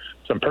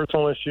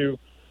personal issue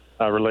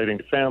relating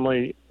to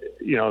family,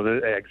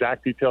 the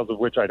exact details of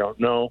which I don't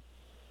know.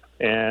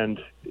 And,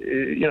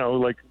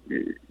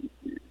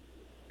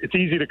 it's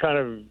easy to kind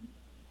of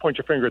point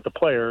your finger at the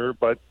player,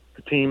 but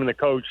the team and the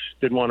coach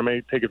didn't want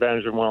to take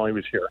advantage of him while he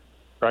was here,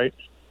 right?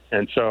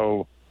 And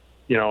so,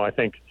 I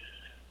think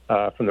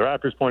from the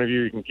Raptors' point of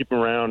view, you can keep him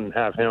around and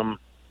have him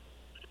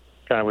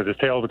kind of with his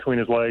tail between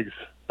his legs.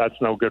 That's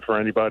no good for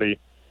anybody.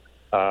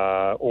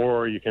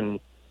 Or you can,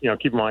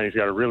 keep in mind he's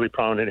got a really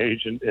prominent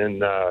agent in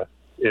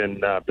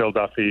Bill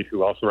Duffy,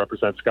 who also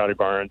represents Scotty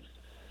Barnes.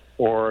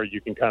 Or you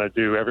can kind of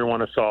do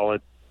everyone a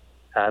solid,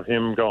 have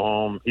him go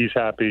home. He's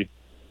happy.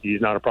 He's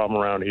not a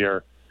problem around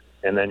here.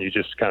 And then you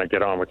just kind of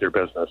get on with your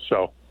business.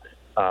 So,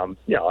 I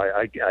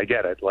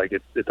get it. Like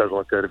it doesn't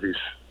look good if he's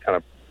kind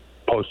of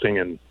posting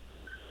and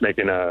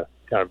making a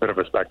kind of bit of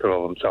a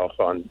spectacle of himself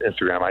on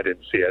Instagram. I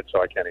didn't see it,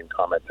 so I can't even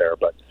comment there.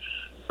 But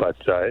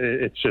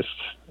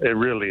it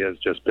really is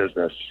just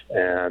business.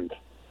 And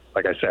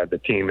like I said, the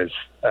team is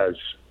as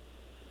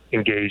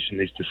engaged in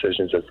these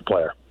decisions as the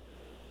player.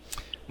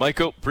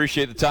 Michael,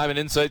 appreciate the time and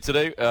insight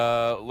today.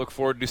 Look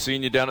forward to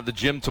seeing you down at the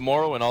gym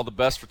tomorrow, and all the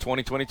best for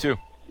 2022.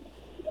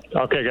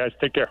 Okay, guys.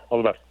 Take care.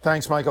 All the best.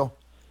 Thanks, Michael.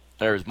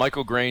 There's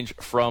Michael Grange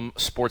from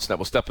Sportsnet.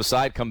 We'll step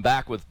aside, come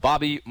back with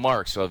Bobby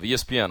Marks of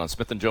ESPN on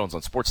Smith & Jones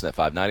on Sportsnet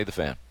 590 The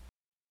Fan.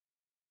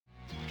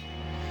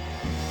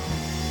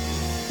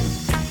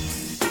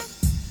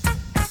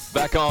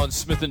 Back on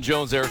Smith &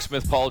 Jones, Eric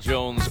Smith, Paul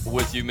Jones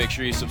with you. Make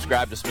sure you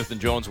subscribe to Smith &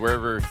 Jones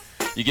wherever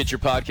you get your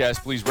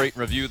podcast. Please rate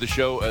and review the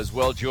show as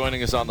well.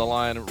 Joining us on the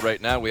line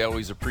right now, we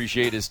always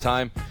appreciate his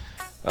time.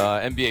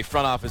 NBA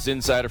front office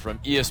insider from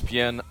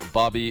ESPN,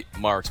 Bobby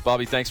Marks.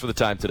 Bobby, thanks for the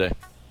time today.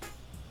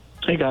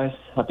 Hey, guys.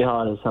 Happy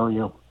holidays. How are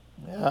you?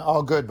 Yeah,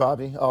 all good,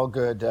 Bobby. All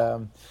good.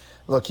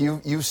 Look,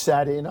 you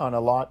sat in on a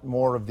lot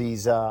more of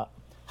these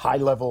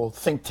high-level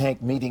think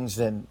tank meetings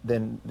than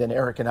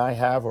Eric and I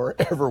have or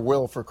ever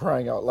will, for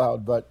crying out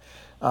loud. But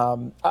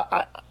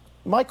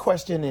my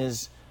question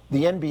is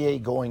the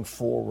NBA going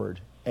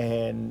forward,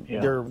 and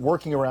they're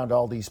working around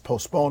all these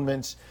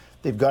postponements.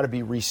 They've got to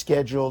be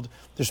rescheduled.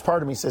 There's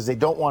part of me says they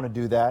don't want to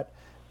do that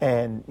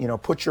and,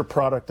 put your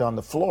product on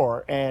the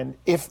floor. And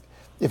if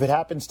it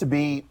happens to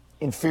be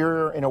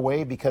inferior in a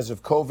way because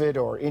of COVID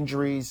or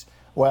injuries,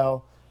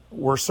 well,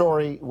 we're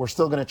sorry. We're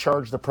still going to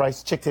charge the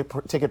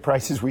ticket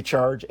prices we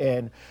charge,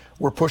 and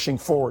we're pushing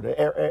forward.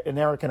 And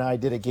Eric and I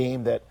did a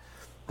game that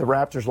the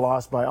Raptors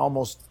lost by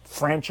almost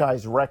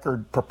franchise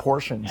record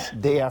proportions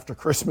day after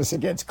Christmas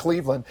against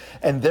Cleveland.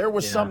 And there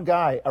was some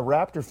guy, a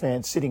Raptor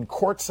fan, sitting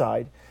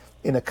courtside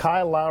in a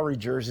Kyle Lowry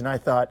jersey, and I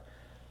thought,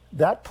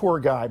 that poor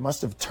guy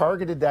must have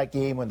targeted that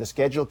game when the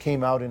schedule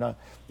came out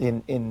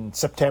in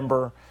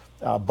September,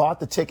 bought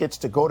the tickets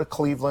to go to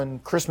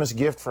Cleveland, Christmas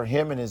gift for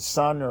him and his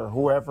son or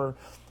whoever,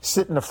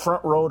 sit in the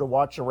front row to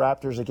watch the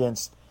Raptors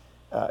against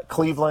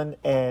Cleveland,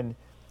 and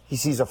he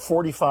sees a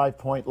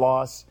 45-point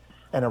loss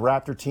and a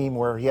Raptor team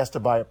where he has to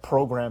buy a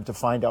program to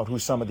find out who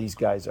some of these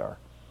guys are.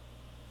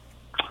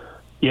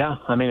 Yeah,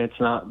 I mean,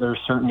 there's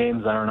certain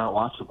games that are not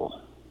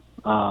watchable.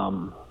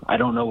 I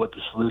don't know what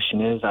the solution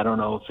is. I don't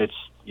know if it's,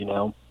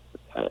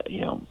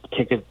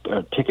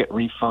 ticket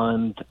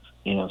refund,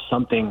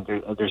 something.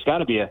 There's got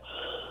to be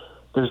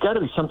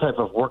some type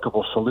of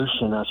workable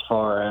solution as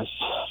far as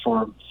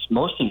for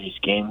most of these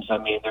games. I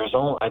mean,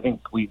 I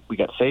think we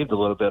got saved a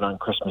little bit on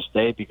Christmas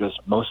Day because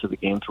most of the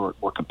games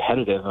were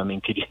competitive. I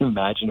mean, could you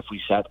imagine if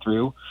we sat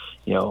through,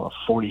 a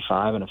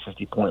 45 and a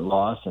 50-point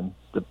loss, and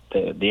the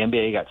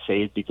NBA got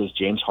saved because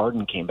James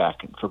Harden came back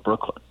for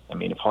Brooklyn? I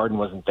mean, if Harden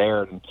wasn't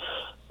there, and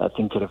that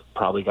thing could have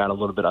probably got a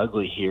little bit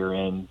ugly here.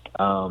 And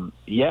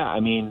I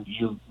mean,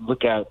 you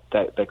look at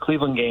that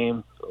Cleveland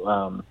game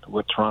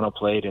where Toronto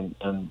played, and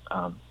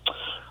I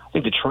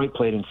think Detroit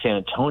played in San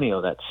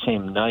Antonio that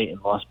same night and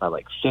lost by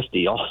like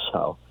 50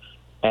 also.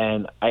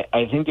 And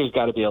I think there's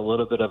got to be a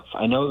little bit of –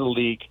 I know the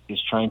league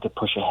is trying to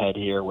push ahead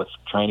here with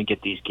trying to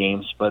get these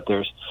games, but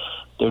there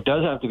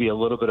does have to be a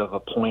little bit of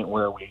a point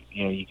where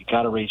you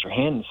got to raise your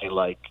hand and say,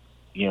 like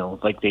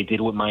they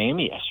did with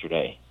Miami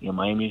yesterday.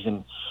 Miami's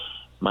in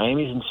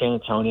San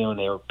Antonio, and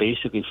they were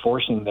basically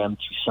forcing them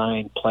to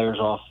sign players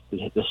off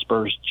the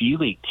Spurs G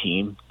League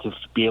team to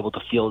be able to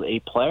field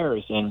 8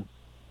 players. And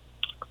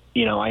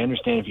I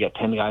understand if you got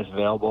 10 guys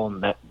available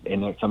and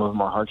some of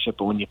them are hardship,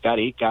 but when you've got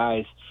 8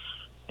 guys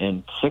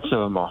and 6 of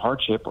them are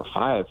hardship or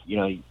 5,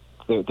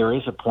 there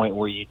is a point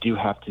where you do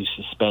have to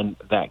suspend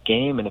that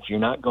game. And if you're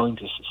not going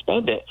to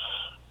suspend it,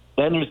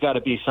 then there's got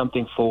to be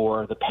something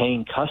for the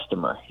paying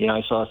customer.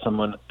 I saw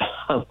someone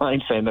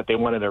online saying that they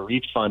wanted a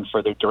refund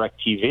for their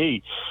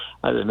DirecTV.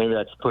 Maybe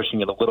that's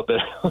pushing it a little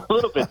bit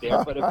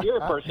there. But if you're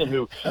a person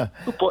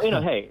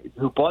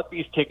who bought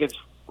these tickets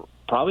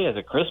probably as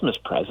a Christmas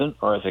present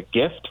or as a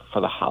gift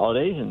for the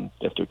holidays, and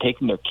if they're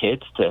taking their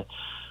kids to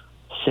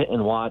sit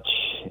and watch,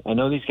 I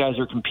know these guys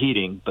are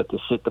competing, but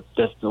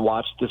to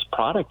watch this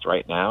product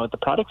right now, the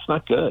product's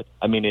not good.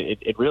 I mean,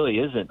 it really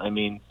isn't. I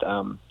mean,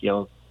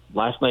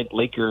 last night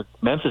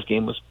Laker-Memphis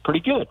game was pretty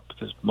good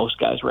because most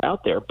guys were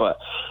out there, but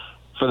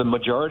for the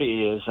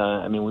majority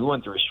we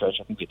went through a stretch.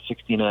 I think we had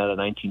 16 out of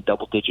 19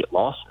 double-digit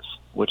losses,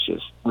 which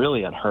is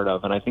really unheard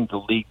of. And I think the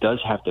league does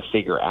have to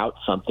figure out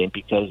something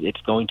because it's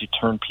going to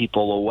turn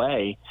people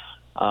away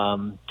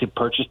to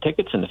purchase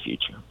tickets in the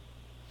future.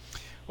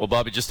 Well,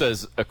 Bobby, just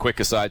as a quick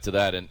aside to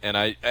that, and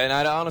I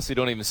honestly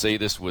don't even say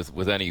this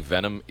with any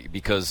venom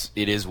because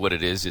it is what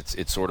it is.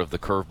 It's sort of the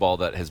curveball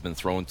that has been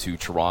thrown to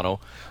Toronto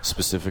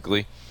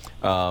specifically.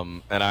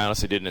 And I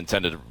honestly didn't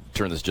intend to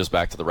turn this just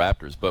back to the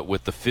Raptors, but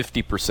with the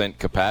 50%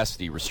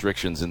 capacity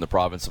restrictions in the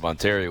province of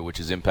Ontario, which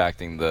is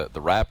impacting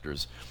the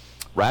Raptors,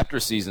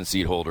 Raptors season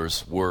seat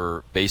holders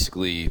were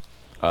basically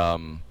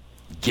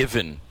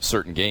given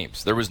certain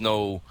games. There was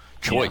no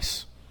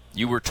choice. Yeah.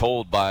 You were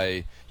told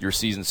by your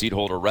season seat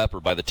holder rep or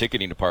by the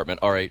ticketing department,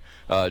 all right,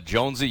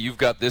 Jonesy, you've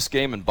got this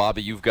game, and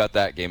Bobby, you've got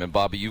that game, and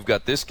Bobby, you've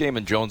got this game,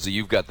 and Jonesy,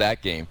 you've got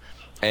that game.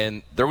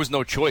 And there was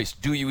no choice.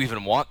 Do you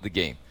even want the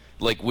game?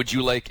 Like, would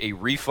you like a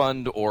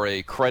refund or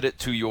a credit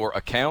to your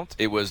account?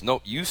 It was,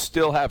 no, you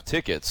still have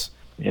tickets.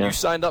 Yeah. You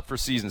signed up for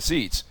season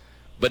seats.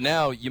 But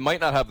now you might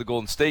not have the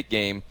Golden State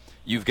game.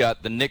 You've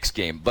got the Knicks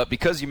game. But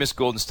because you missed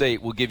Golden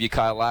State, we'll give you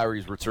Kyle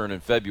Lowry's return in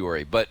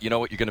February. But you know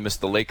what? You're going to miss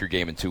the Laker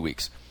game in 2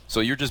 weeks. So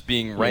you're just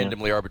being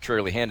randomly,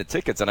 arbitrarily handed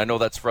tickets. And I know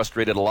that's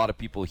frustrated a lot of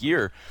people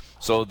here.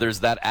 So there's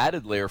that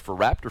added layer for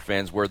Raptor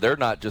fans where they're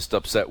not just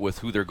upset with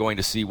who they're going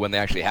to see when they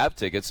actually have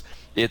tickets.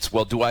 It's,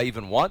 well, do I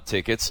even want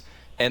tickets?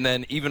 And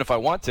then even if I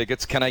want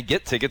tickets, can I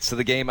get tickets to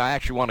the game I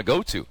actually want to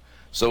go to?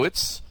 So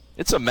it's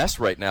a mess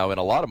right now in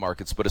a lot of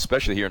markets, but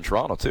especially here in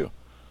Toronto too.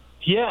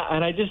 Yeah,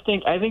 and I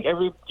think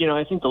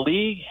the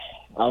league,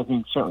 I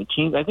think certainly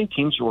teams, I think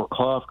teams were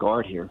caught off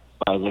guard here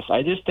by this.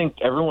 I just think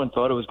everyone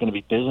thought it was going to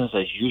be business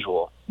as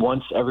usual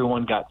once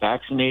everyone got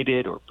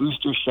vaccinated or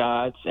booster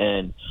shots,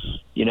 and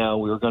we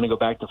were going to go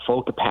back to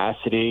full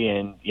capacity.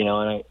 And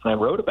and I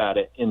wrote about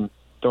it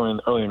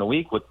earlier in the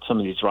week with some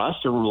of these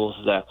roster rules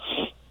that.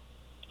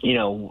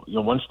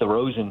 Once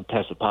DeRozan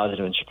tested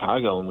positive in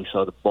Chicago and we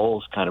saw the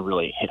Bulls kind of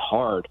really hit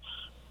hard,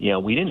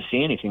 we didn't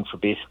see anything for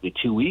basically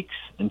 2 weeks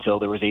until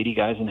there was 80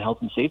 guys in health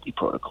and safety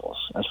protocols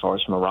as far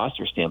as from a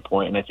roster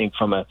standpoint. And I think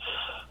there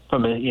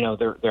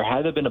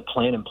had to have been a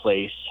plan in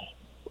place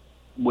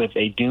with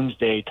a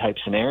doomsday type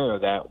scenario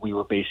that we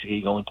were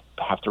basically going to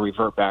have to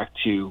revert back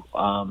to,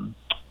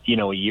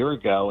 a year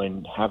ago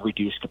and have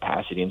reduced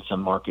capacity in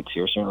some markets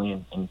here, certainly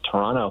in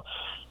Toronto.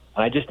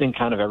 I just think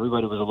kind of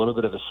everybody was a little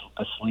bit of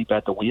asleep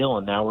at the wheel,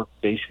 and now we're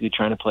basically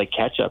trying to play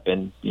catch up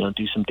and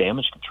do some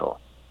damage control.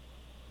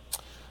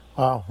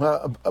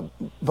 Wow,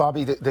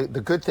 Bobby,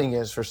 the good thing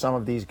is for some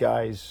of these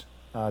guys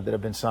that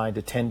have been signed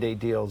to 10-day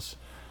deals,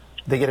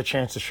 they get a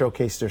chance to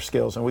showcase their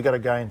skills. And we got a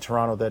guy in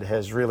Toronto that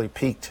has really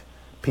piqued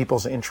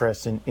people's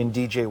interest in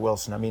DJ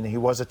Wilson. I mean, he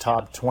was a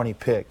top 20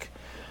 pick.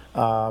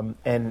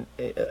 And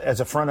as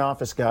a front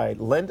office guy,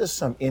 lend us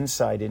some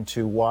insight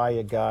into why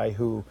a guy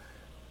who,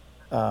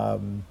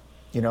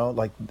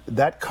 like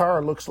that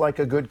car looks like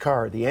a good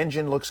car. The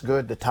engine looks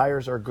good. The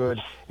tires are good.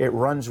 It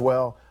runs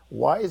well.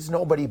 Why is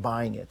nobody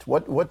buying it?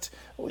 What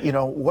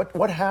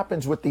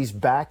happens with these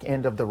back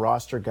end of the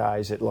roster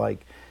guys at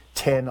like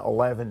 10,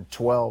 11,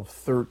 12,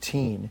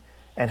 13,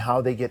 and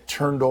how they get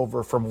turned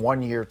over from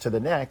one year to the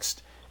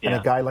next, and a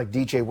guy like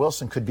DJ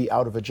Wilson could be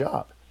out of a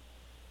job?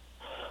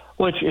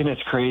 And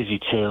it's crazy,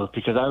 too,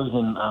 because I was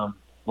in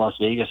Las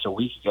Vegas a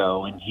week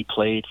ago, and he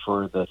played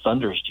for the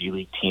Thunder's G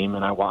League team,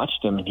 and I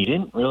watched him, and he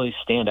didn't really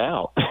stand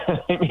out.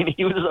 I mean,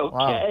 he was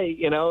okay.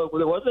 Wow.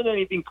 There wasn't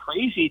anything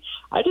crazy.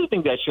 I just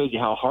think that shows you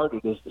how hard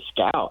it is to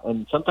scout,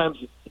 and sometimes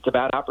it's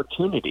about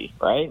opportunity,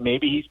 right?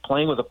 Maybe he's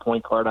playing with a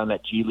point guard on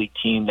that G League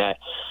team that,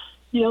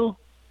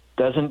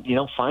 doesn't,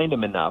 find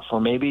him enough,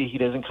 or maybe he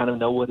doesn't kind of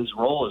know what his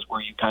role is,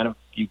 where you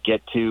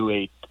get to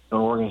an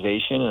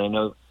organization, and I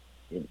know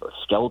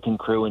skeleton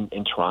crew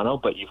in Toronto,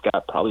 but you've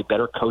got probably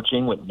better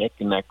coaching with Nick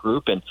in that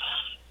group, and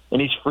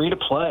he's free to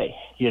play.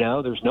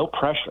 There's no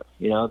pressure.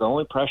 The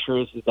only pressure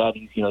is that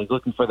he's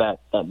looking for that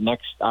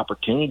next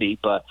opportunity,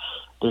 but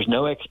there's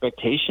no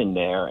expectation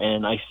there.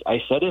 And I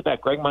said it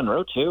about Greg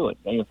Monroe too,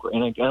 and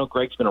I know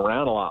Greg's been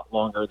around a lot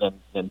longer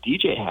than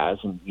DJ has,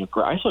 and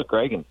I saw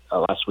Greg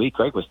last week.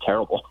 Greg was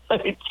terrible.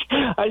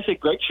 I said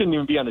Greg shouldn't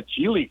even be on the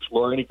G League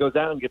floor, and he goes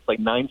out and gets like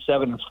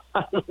 9-7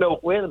 and no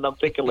win, and I'm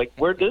thinking, like,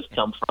 where'd this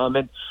come from?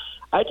 And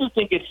I just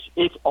think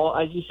it's all,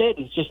 as you said,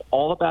 it's just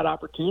all about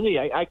opportunity.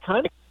 I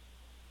kind of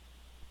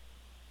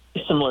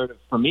similar to,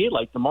 for me,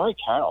 like Damari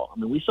Carroll. I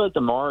mean, we saw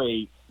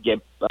Damari get,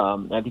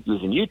 I think he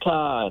was in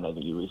Utah, and I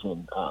think he was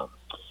in,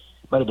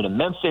 might have been in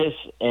Memphis,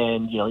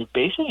 and, he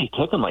basically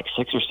took him like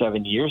 6 or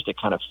 7 years to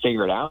kind of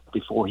figure it out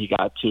before he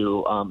got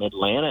to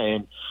Atlanta.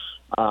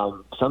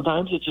 And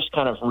sometimes it's just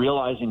kind of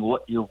realizing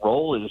what your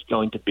role is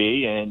going to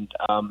be. And,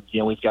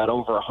 we've got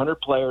over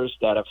 100 players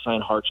that have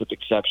signed hardship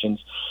exceptions.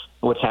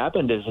 What's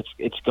happened is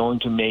it's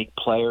going to make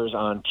players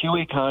on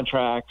two-way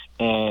contracts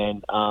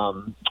and,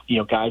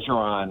 guys who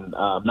are on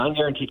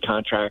non-guaranteed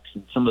contracts,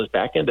 and some of those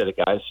back end of the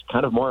guys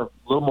kind of a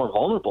little more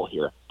vulnerable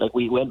here. Like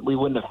we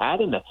wouldn't have had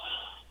in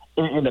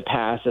the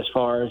past, as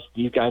far as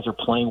these guys are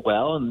playing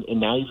well, and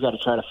now you've got to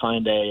try to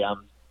find a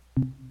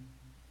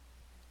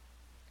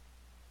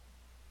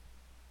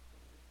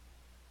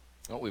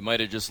we might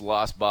have just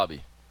lost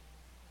Bobby.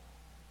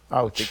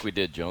 Ouch. I think we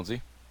did,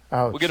 Jonesy.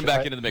 Ouch. We'll get him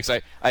back into the mix. I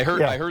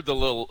heard the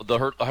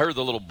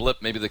little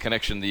blip, maybe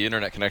the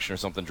internet connection or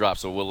something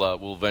dropped. So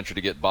we'll venture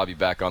to get Bobby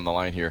back on the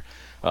line here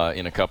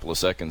in a couple of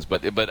seconds.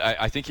 But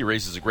I think he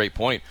raises a great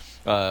point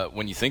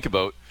when you think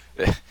about,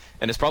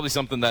 and it's probably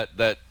something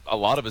that a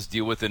lot of us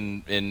deal with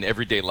in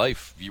everyday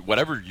life,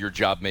 whatever your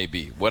job may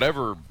be,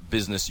 whatever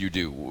business you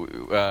do,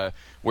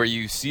 where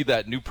you see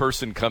that new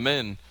person come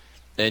in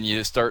and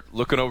you start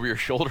looking over your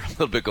shoulder a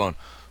little bit, going,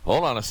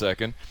 hold on a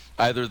second,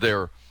 either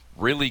they're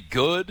really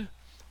good,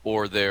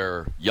 or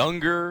they're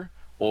younger,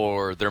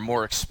 or they're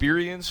more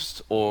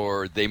experienced,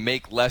 or they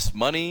make less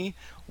money,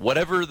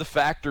 whatever the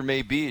factor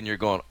may be, and you're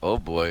going, oh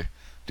boy,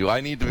 do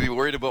I need to be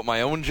worried about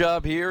my own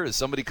job here? Is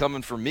somebody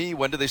coming for me?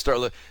 When do they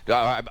start?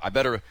 I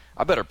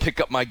better pick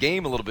up my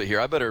game a little bit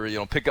here. I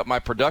better pick up my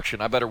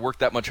production. I better work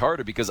that much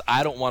harder, because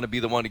I don't want to be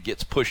the one who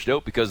gets pushed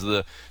out because of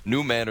the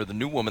new man or the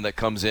new woman that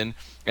comes in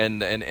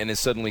and is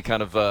suddenly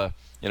kind of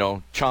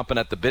chomping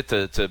at the bit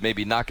to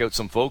maybe knock out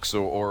some folks,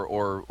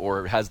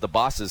 or has the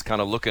bosses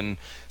kind of looking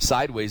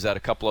sideways at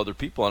a couple other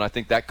people. And I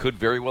think that could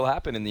very well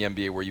happen in the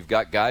NBA, where you've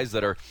got guys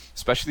that are,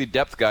 especially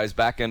depth guys,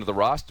 back end of the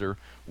roster,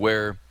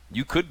 where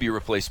you could be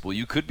replaceable,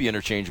 you could be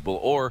interchangeable,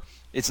 or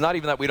it's not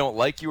even that we don't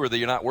like you or that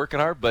you're not working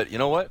hard, but you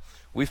know what?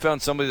 We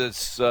found somebody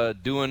that's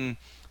doing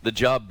the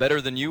job better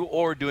than you,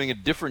 or doing a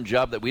different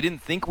job that we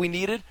didn't think we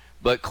needed,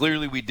 but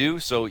clearly we do,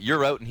 so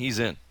you're out and he's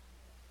in.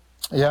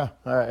 Yeah,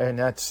 and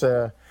that's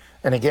and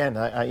again,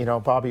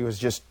 Bobby was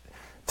just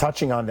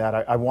touching on that.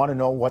 I want to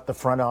know what the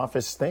front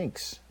office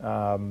thinks,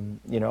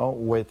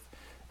 with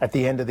at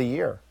the end of the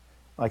year.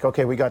 Like,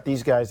 okay, we got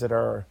these guys that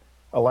are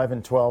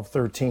 11, 12,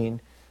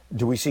 13.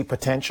 Do we see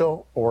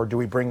potential, or do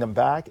we bring them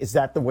back? Is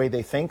that the way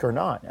they think or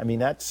not? I mean,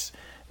 that's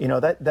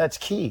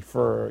key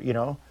for,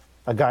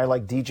 a guy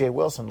like DJ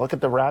Wilson. Look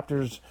at the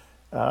Raptors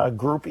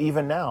group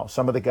even now.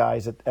 Some of the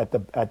guys at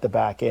the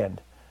back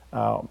end.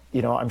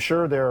 I'm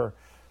sure they're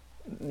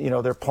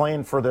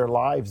playing for their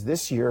lives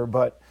this year,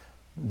 but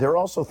they're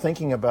also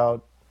thinking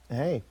about,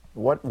 hey,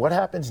 what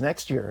happens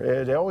next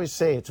year? They always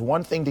say it's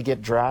one thing to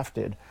get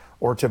drafted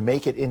or to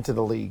make it into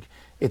the league.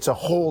 It's a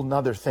whole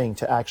nother thing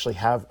to actually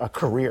have a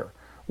career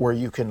where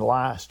you can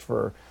last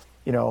for,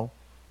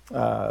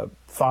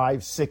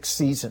 5-6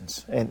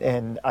 seasons,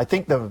 and I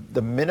think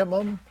the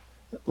minimum,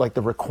 like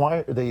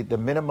the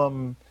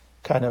minimum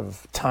kind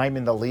of time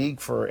in the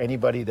league for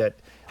anybody that,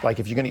 like,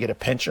 if you're going to get a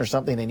pension or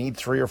something, they need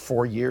 3 or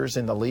 4 years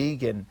in the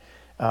league, and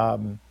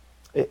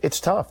it's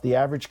tough. The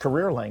average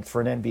career length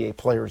for an NBA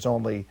player is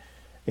only,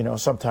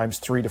 sometimes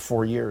 3 to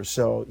 4 years.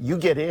 So you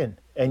get in,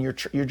 and you're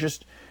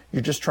just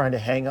trying to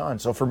hang on.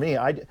 So for me,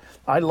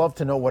 I love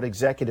to know what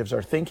executives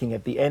are thinking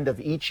at the end of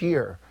each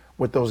year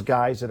with those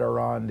guys that are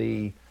on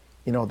the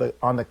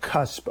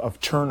cusp of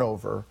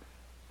turnover,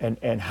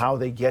 and how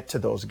they get to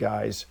those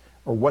guys,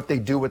 or what they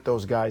do with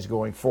those guys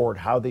going forward,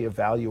 how they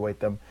evaluate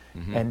them,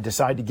 and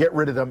decide to get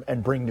rid of them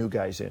and bring new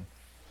guys in.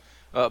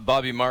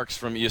 Bobby Marks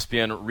from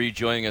ESPN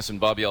rejoining us. And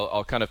Bobby,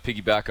 I'll kind of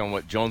piggyback on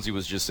what Jonesy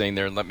was just saying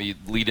there, and let me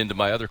lead into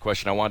my other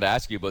question. I wanted to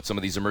ask you about some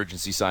of these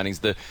emergency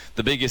signings.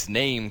 The biggest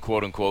name,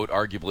 quote unquote,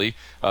 arguably,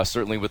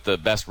 certainly with the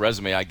best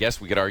resume, I guess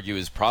we could argue,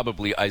 is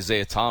probably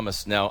Isaiah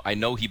Thomas. Now, I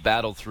know he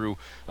battled through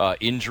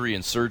injury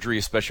and surgery,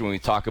 especially when we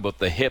talk about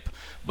the hip,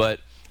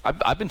 but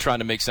I've been trying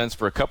to make sense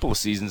for a couple of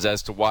seasons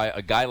as to why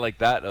a guy like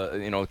that,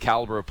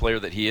 caliber of player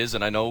that he is,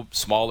 and I know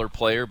smaller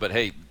player, but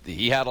hey,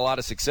 he had a lot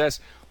of success.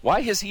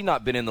 Why has he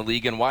not been in the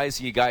league, and why is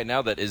he a guy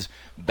now that is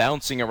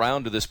bouncing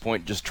around to this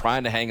point, just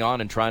trying to hang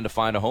on and trying to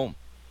find a home?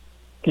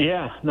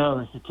 Yeah,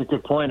 no, it's a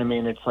good point. I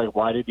mean, it's like,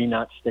 why did he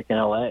not stick in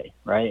L.A.,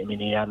 right? I mean,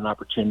 he had an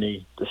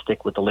opportunity to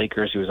stick with the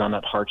Lakers. He was on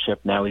that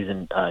hardship. Now he's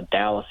in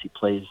Dallas. He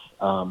plays,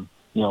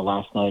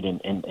 last night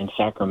in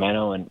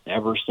Sacramento, and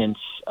ever since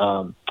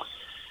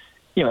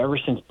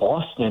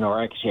Boston,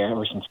 or actually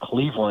ever since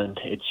Cleveland,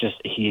 it's just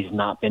he's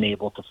not been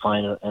able to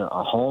find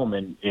a home.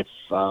 And if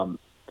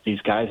these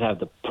guys have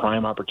the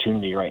prime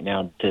opportunity right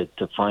now to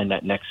find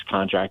that next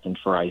contract, and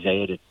for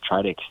Isaiah to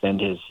try to extend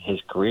his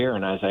career.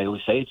 And as I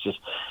always say,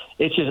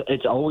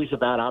 it's always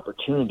about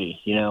opportunity.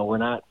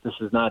 This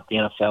is not the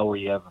NFL where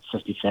you have a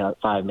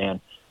 55-man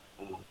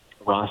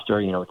roster.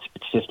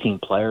 It's 15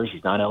 players.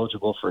 He's not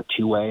eligible for a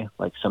two-way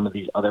like some of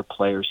these other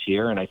players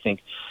here. And I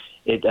think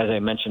as I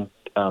mentioned,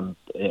 I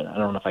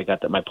don't know if I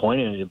got my point,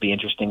 and it'd be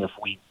interesting if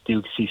we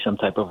do see some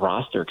type of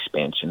roster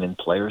expansion and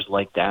players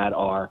like that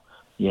are,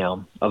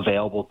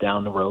 available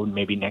down the road,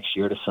 maybe next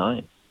year to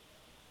sign.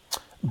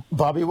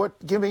 Bobby,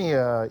 give me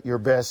your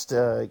best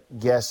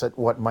guess at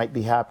what might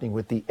be happening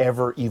with the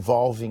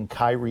ever-evolving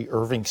Kyrie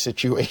Irving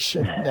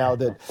situation now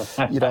that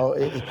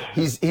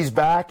he's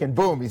back, and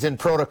boom, he's in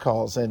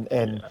protocols,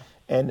 and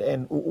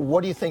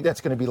what do you think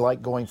that's going to be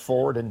like going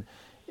forward? And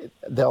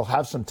they'll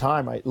have some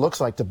time, it looks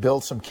like, to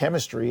build some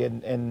chemistry,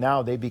 and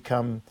now they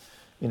become,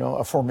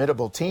 a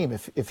formidable team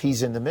if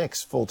he's in the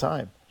mix full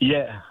time.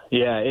 Yeah,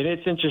 and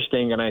it's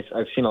interesting, and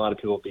I've seen a lot of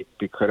people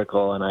be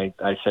critical, and I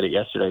said it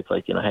yesterday. It's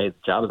like, hey, the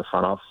job of the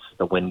front office is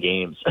to win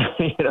games.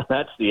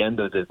 That's the end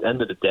of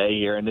the day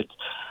here, and it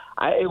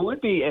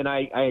would be, and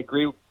I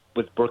agree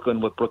with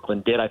Brooklyn, what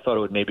Brooklyn did. I thought it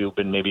would have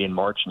been in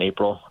March and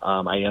April.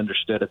 I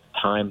understood at the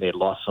time they had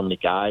lost so many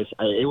guys.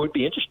 It would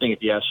be interesting if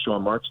you asked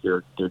Sean Marks,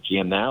 their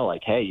GM now,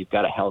 like, hey, you've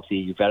got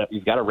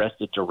you've got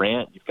arrested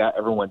Durant, you've got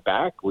everyone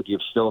back. Would you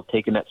have still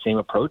taken that same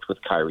approach with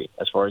Kyrie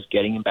as far as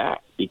getting him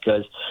back?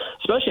 Because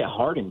especially how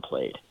Harden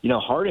played.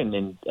 Harden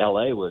in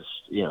LA was,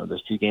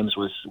 those 2 games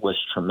was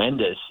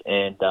tremendous,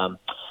 and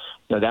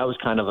that was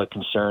kind of a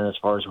concern as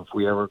far as if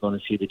we ever going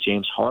to see the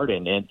James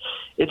Harden. And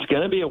it's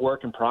going to be a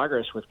work in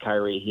progress with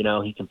Kyrie.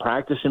 He can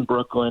practice in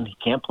Brooklyn. He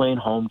can't play in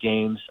home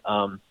games.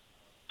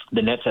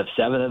 The Nets have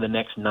 7 of the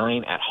next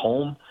 9 at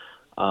home.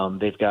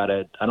 They've got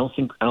I don't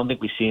think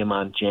we see him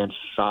on Jan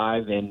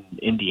 5 in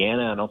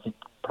Indiana.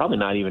 Probably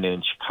not even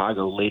in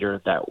Chicago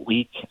later that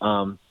week.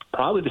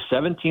 Probably the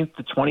 17th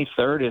to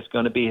 23rd is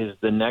going to be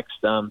the next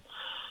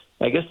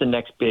the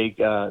next big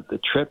the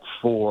trip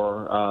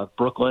for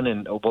Brooklyn,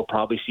 and we'll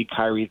probably see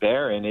Kyrie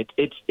there. And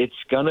it's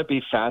going to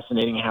be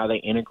fascinating how they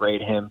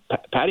integrate him.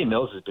 Patty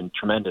Mills has been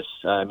tremendous.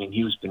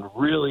 He's been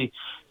really,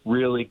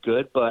 really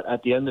good. But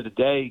at the end of the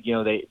day,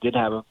 they did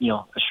have a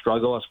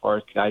struggle as far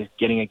as guys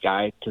getting a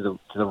guy to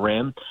the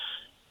rim.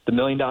 The $1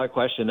 million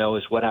question, though,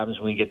 is what happens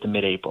when we get to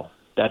mid-April.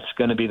 That's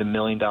going to be the $1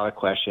 million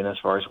question as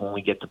far as when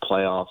we get to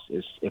playoffs.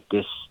 Is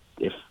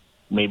if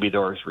maybe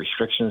there's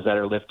restrictions that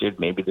are lifted.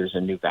 Maybe there's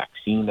a new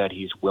vaccine that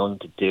he's willing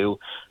to do.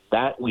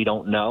 That we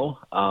don't know.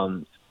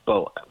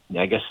 But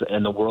I guess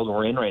in the world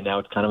we're in right now,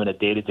 it's kind of in a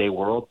day-to-day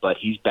world. But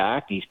he's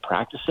back. He's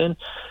practicing.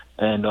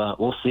 And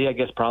we'll see, I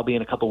guess, probably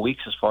in a couple of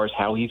weeks as far as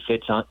how he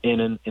fits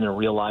in a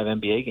real live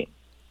NBA game.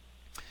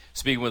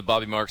 Speaking with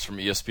Bobby Marks from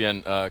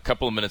ESPN, a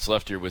couple of minutes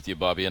left here with you,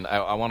 Bobby, and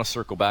I want to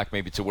circle back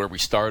maybe to where we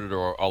started,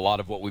 or a lot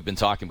of what we've been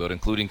talking about,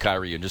 including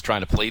Kyrie, and just trying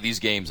to play these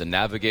games and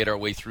navigate our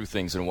way through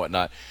things and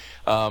whatnot.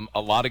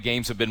 A lot of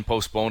games have been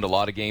postponed. A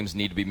lot of games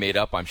need to be made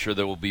up. I'm sure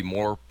there will be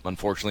more,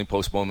 unfortunately,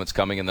 postponements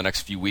coming in the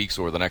next few weeks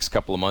or the next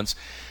couple of months.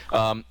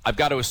 I've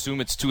got to assume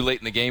it's too late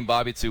in the game,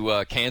 Bobby,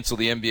 to cancel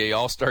the NBA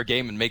All-Star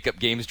game and make up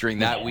games during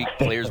that week.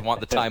 Players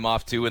want the time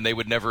off, too, and they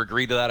would never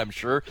agree to that, I'm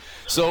sure.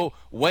 So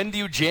when do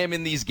you jam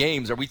in these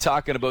games? Are we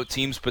talking about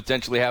teams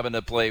potentially having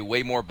to play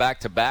way more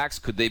back-to-backs?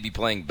 Could they be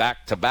playing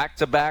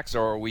back-to-back-to-backs,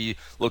 or are we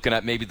looking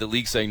at maybe the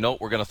league saying, no,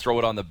 we're going to throw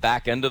it on the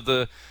back end of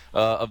the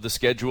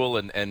schedule,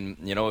 and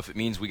you know, if it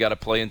means we got to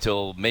play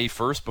until May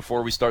 1st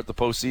before we start the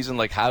postseason?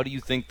 Like, how do you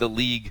think the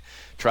league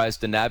tries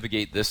to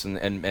navigate this and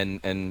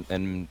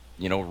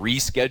you know,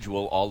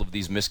 reschedule all of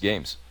these missed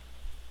games?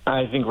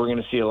 I think we're going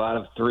to see a lot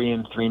of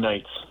 3-and-3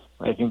 nights.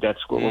 I think that's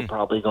what we're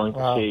probably going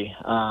to see.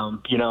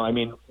 You know, I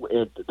mean,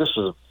 this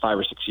was 5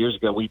 or 6 years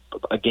ago.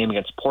 A game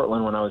against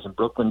Portland when I was in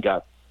Brooklyn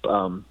got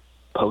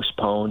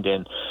postponed,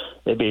 and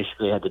they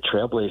basically had the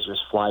Trailblazers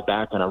fly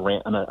back on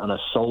a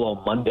solo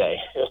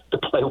Monday to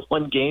play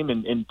one game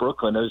in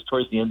Brooklyn. It was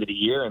towards the end of the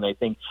year, and I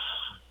think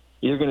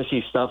you're going to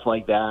see stuff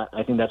like that.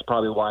 I think that's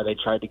probably why they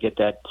tried to get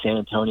that San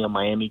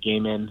Antonio-Miami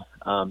game in.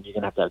 You're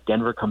going to have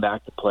Denver come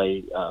back to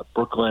play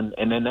Brooklyn.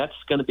 And then that's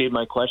going to be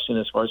my question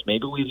as far as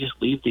maybe we just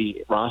leave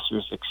the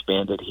rosters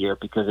expanded here,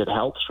 because it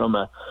helps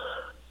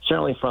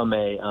certainly from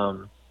a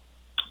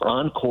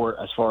on-court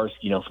as far as,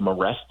 you know, from a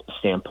rest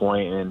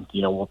standpoint. And,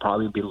 you know, we'll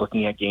probably be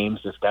looking at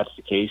games, if that's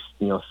the case,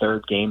 you know,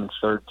 third game and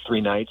third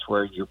 3 nights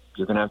where you're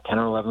going to have 10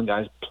 or 11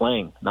 guys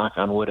playing. Knock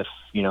on wood, if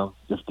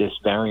this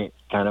variant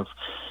kind of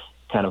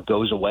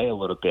goes away a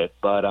little bit,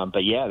 but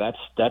yeah,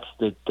 that's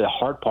the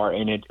hard part,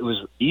 and it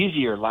was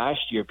easier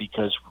last year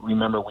because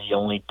remember we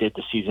only did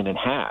the season in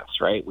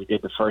halves, right? We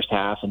did the first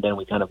half, and then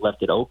we kind of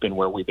left it open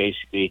where we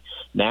basically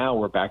now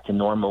we're back to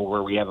normal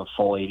where we have a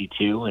full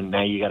 82, and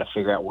now you got to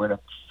figure out where to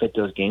fit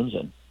those games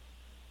in.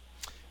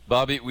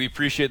 Bobby, we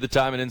appreciate the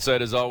time and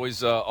insight as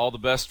always. All the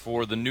best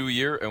for the new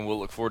year, and we'll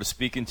look forward to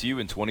speaking to you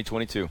in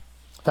 2022.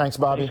 Thanks,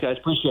 Bobby. Thanks, guys.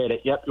 Appreciate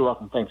it. Yep, you're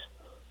welcome. Thanks.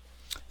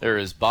 There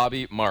is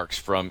Bobby Marks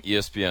from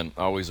ESPN.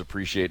 Always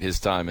appreciate his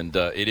time. And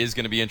it is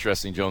going to be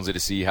interesting, Jonesy, to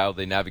see how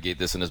they navigate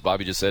this. And as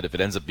Bobby just said, if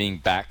it ends up being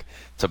back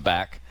to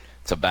back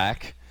to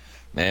back,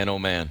 man, oh,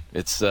 man,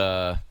 it's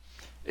a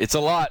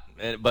lot.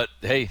 But,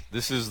 hey,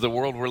 this is the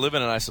world we're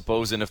living in, I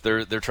suppose. And if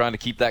they're trying to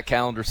keep that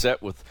calendar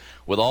set with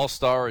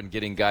All-Star and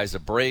getting guys a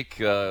break,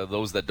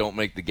 those that don't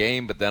make the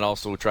game, but then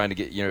also trying to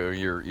get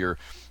your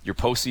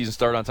postseason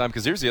start on time.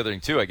 Because here's the other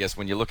thing, too, I guess,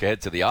 when you look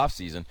ahead to the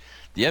offseason,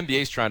 the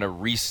NBA is trying to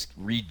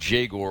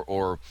rejig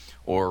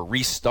or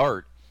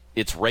restart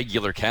its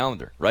regular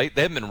calendar, right?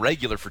 They haven't been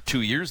regular for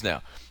 2 years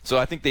now. So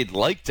I think they'd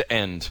like to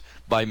end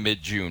by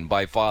mid-June,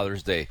 by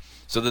Father's Day,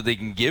 so that they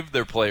can give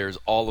their players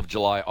all of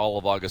July, all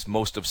of August,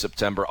 most of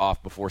September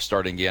off before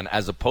starting again,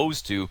 as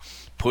opposed to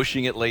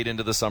pushing it late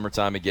into the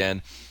summertime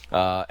again.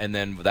 And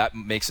then that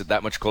makes it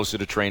that much closer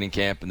to training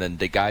camp, and then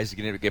the guys are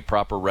going to get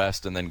proper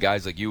rest, and then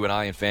guys like you and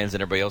I and fans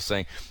and everybody else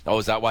saying, oh,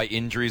 is that why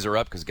injuries are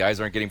up? Because guys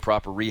aren't getting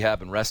proper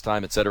rehab and rest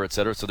time, et cetera, et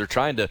cetera. So they're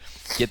trying to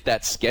get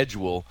that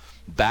schedule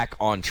back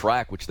on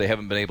track, which they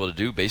haven't been able to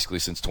do basically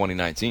since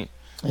 2019.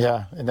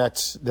 Yeah, and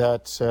that's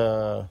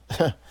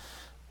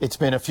it's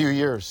been a few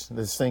years.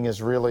 This thing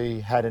has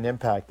really had an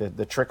impact,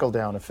 the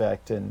trickle-down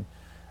effect. And,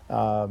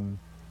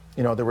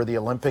 you know, there were the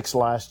Olympics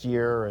last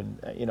year and,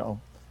 you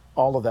know,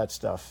 all of that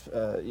stuff.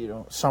 You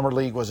know, Summer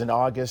League was in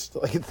August.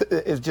 Like,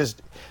 it's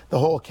just the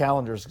whole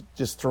calendar's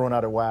just thrown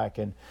out of whack.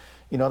 And,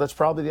 you know, that's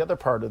probably the other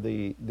part of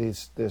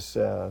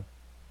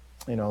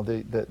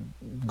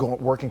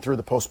working through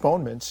the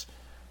postponements.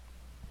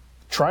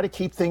 Try to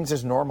keep things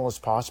as normal as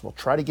possible.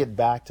 Try to get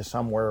back to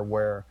somewhere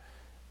where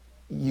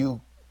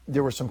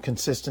there was some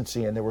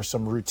consistency and there was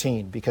some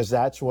routine, because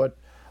that's what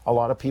a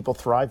lot of people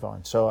thrive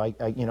on. So I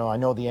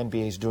know the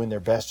NBA is doing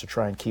their best to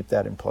try and keep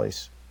that in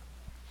place.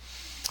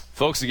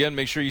 Folks, again,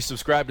 make sure you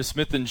subscribe to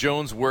Smith &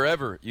 Jones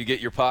wherever you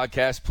get your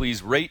podcast.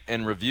 Please rate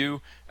and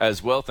review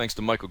as well. Thanks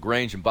to Michael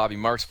Grange and Bobby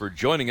Marks for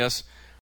joining us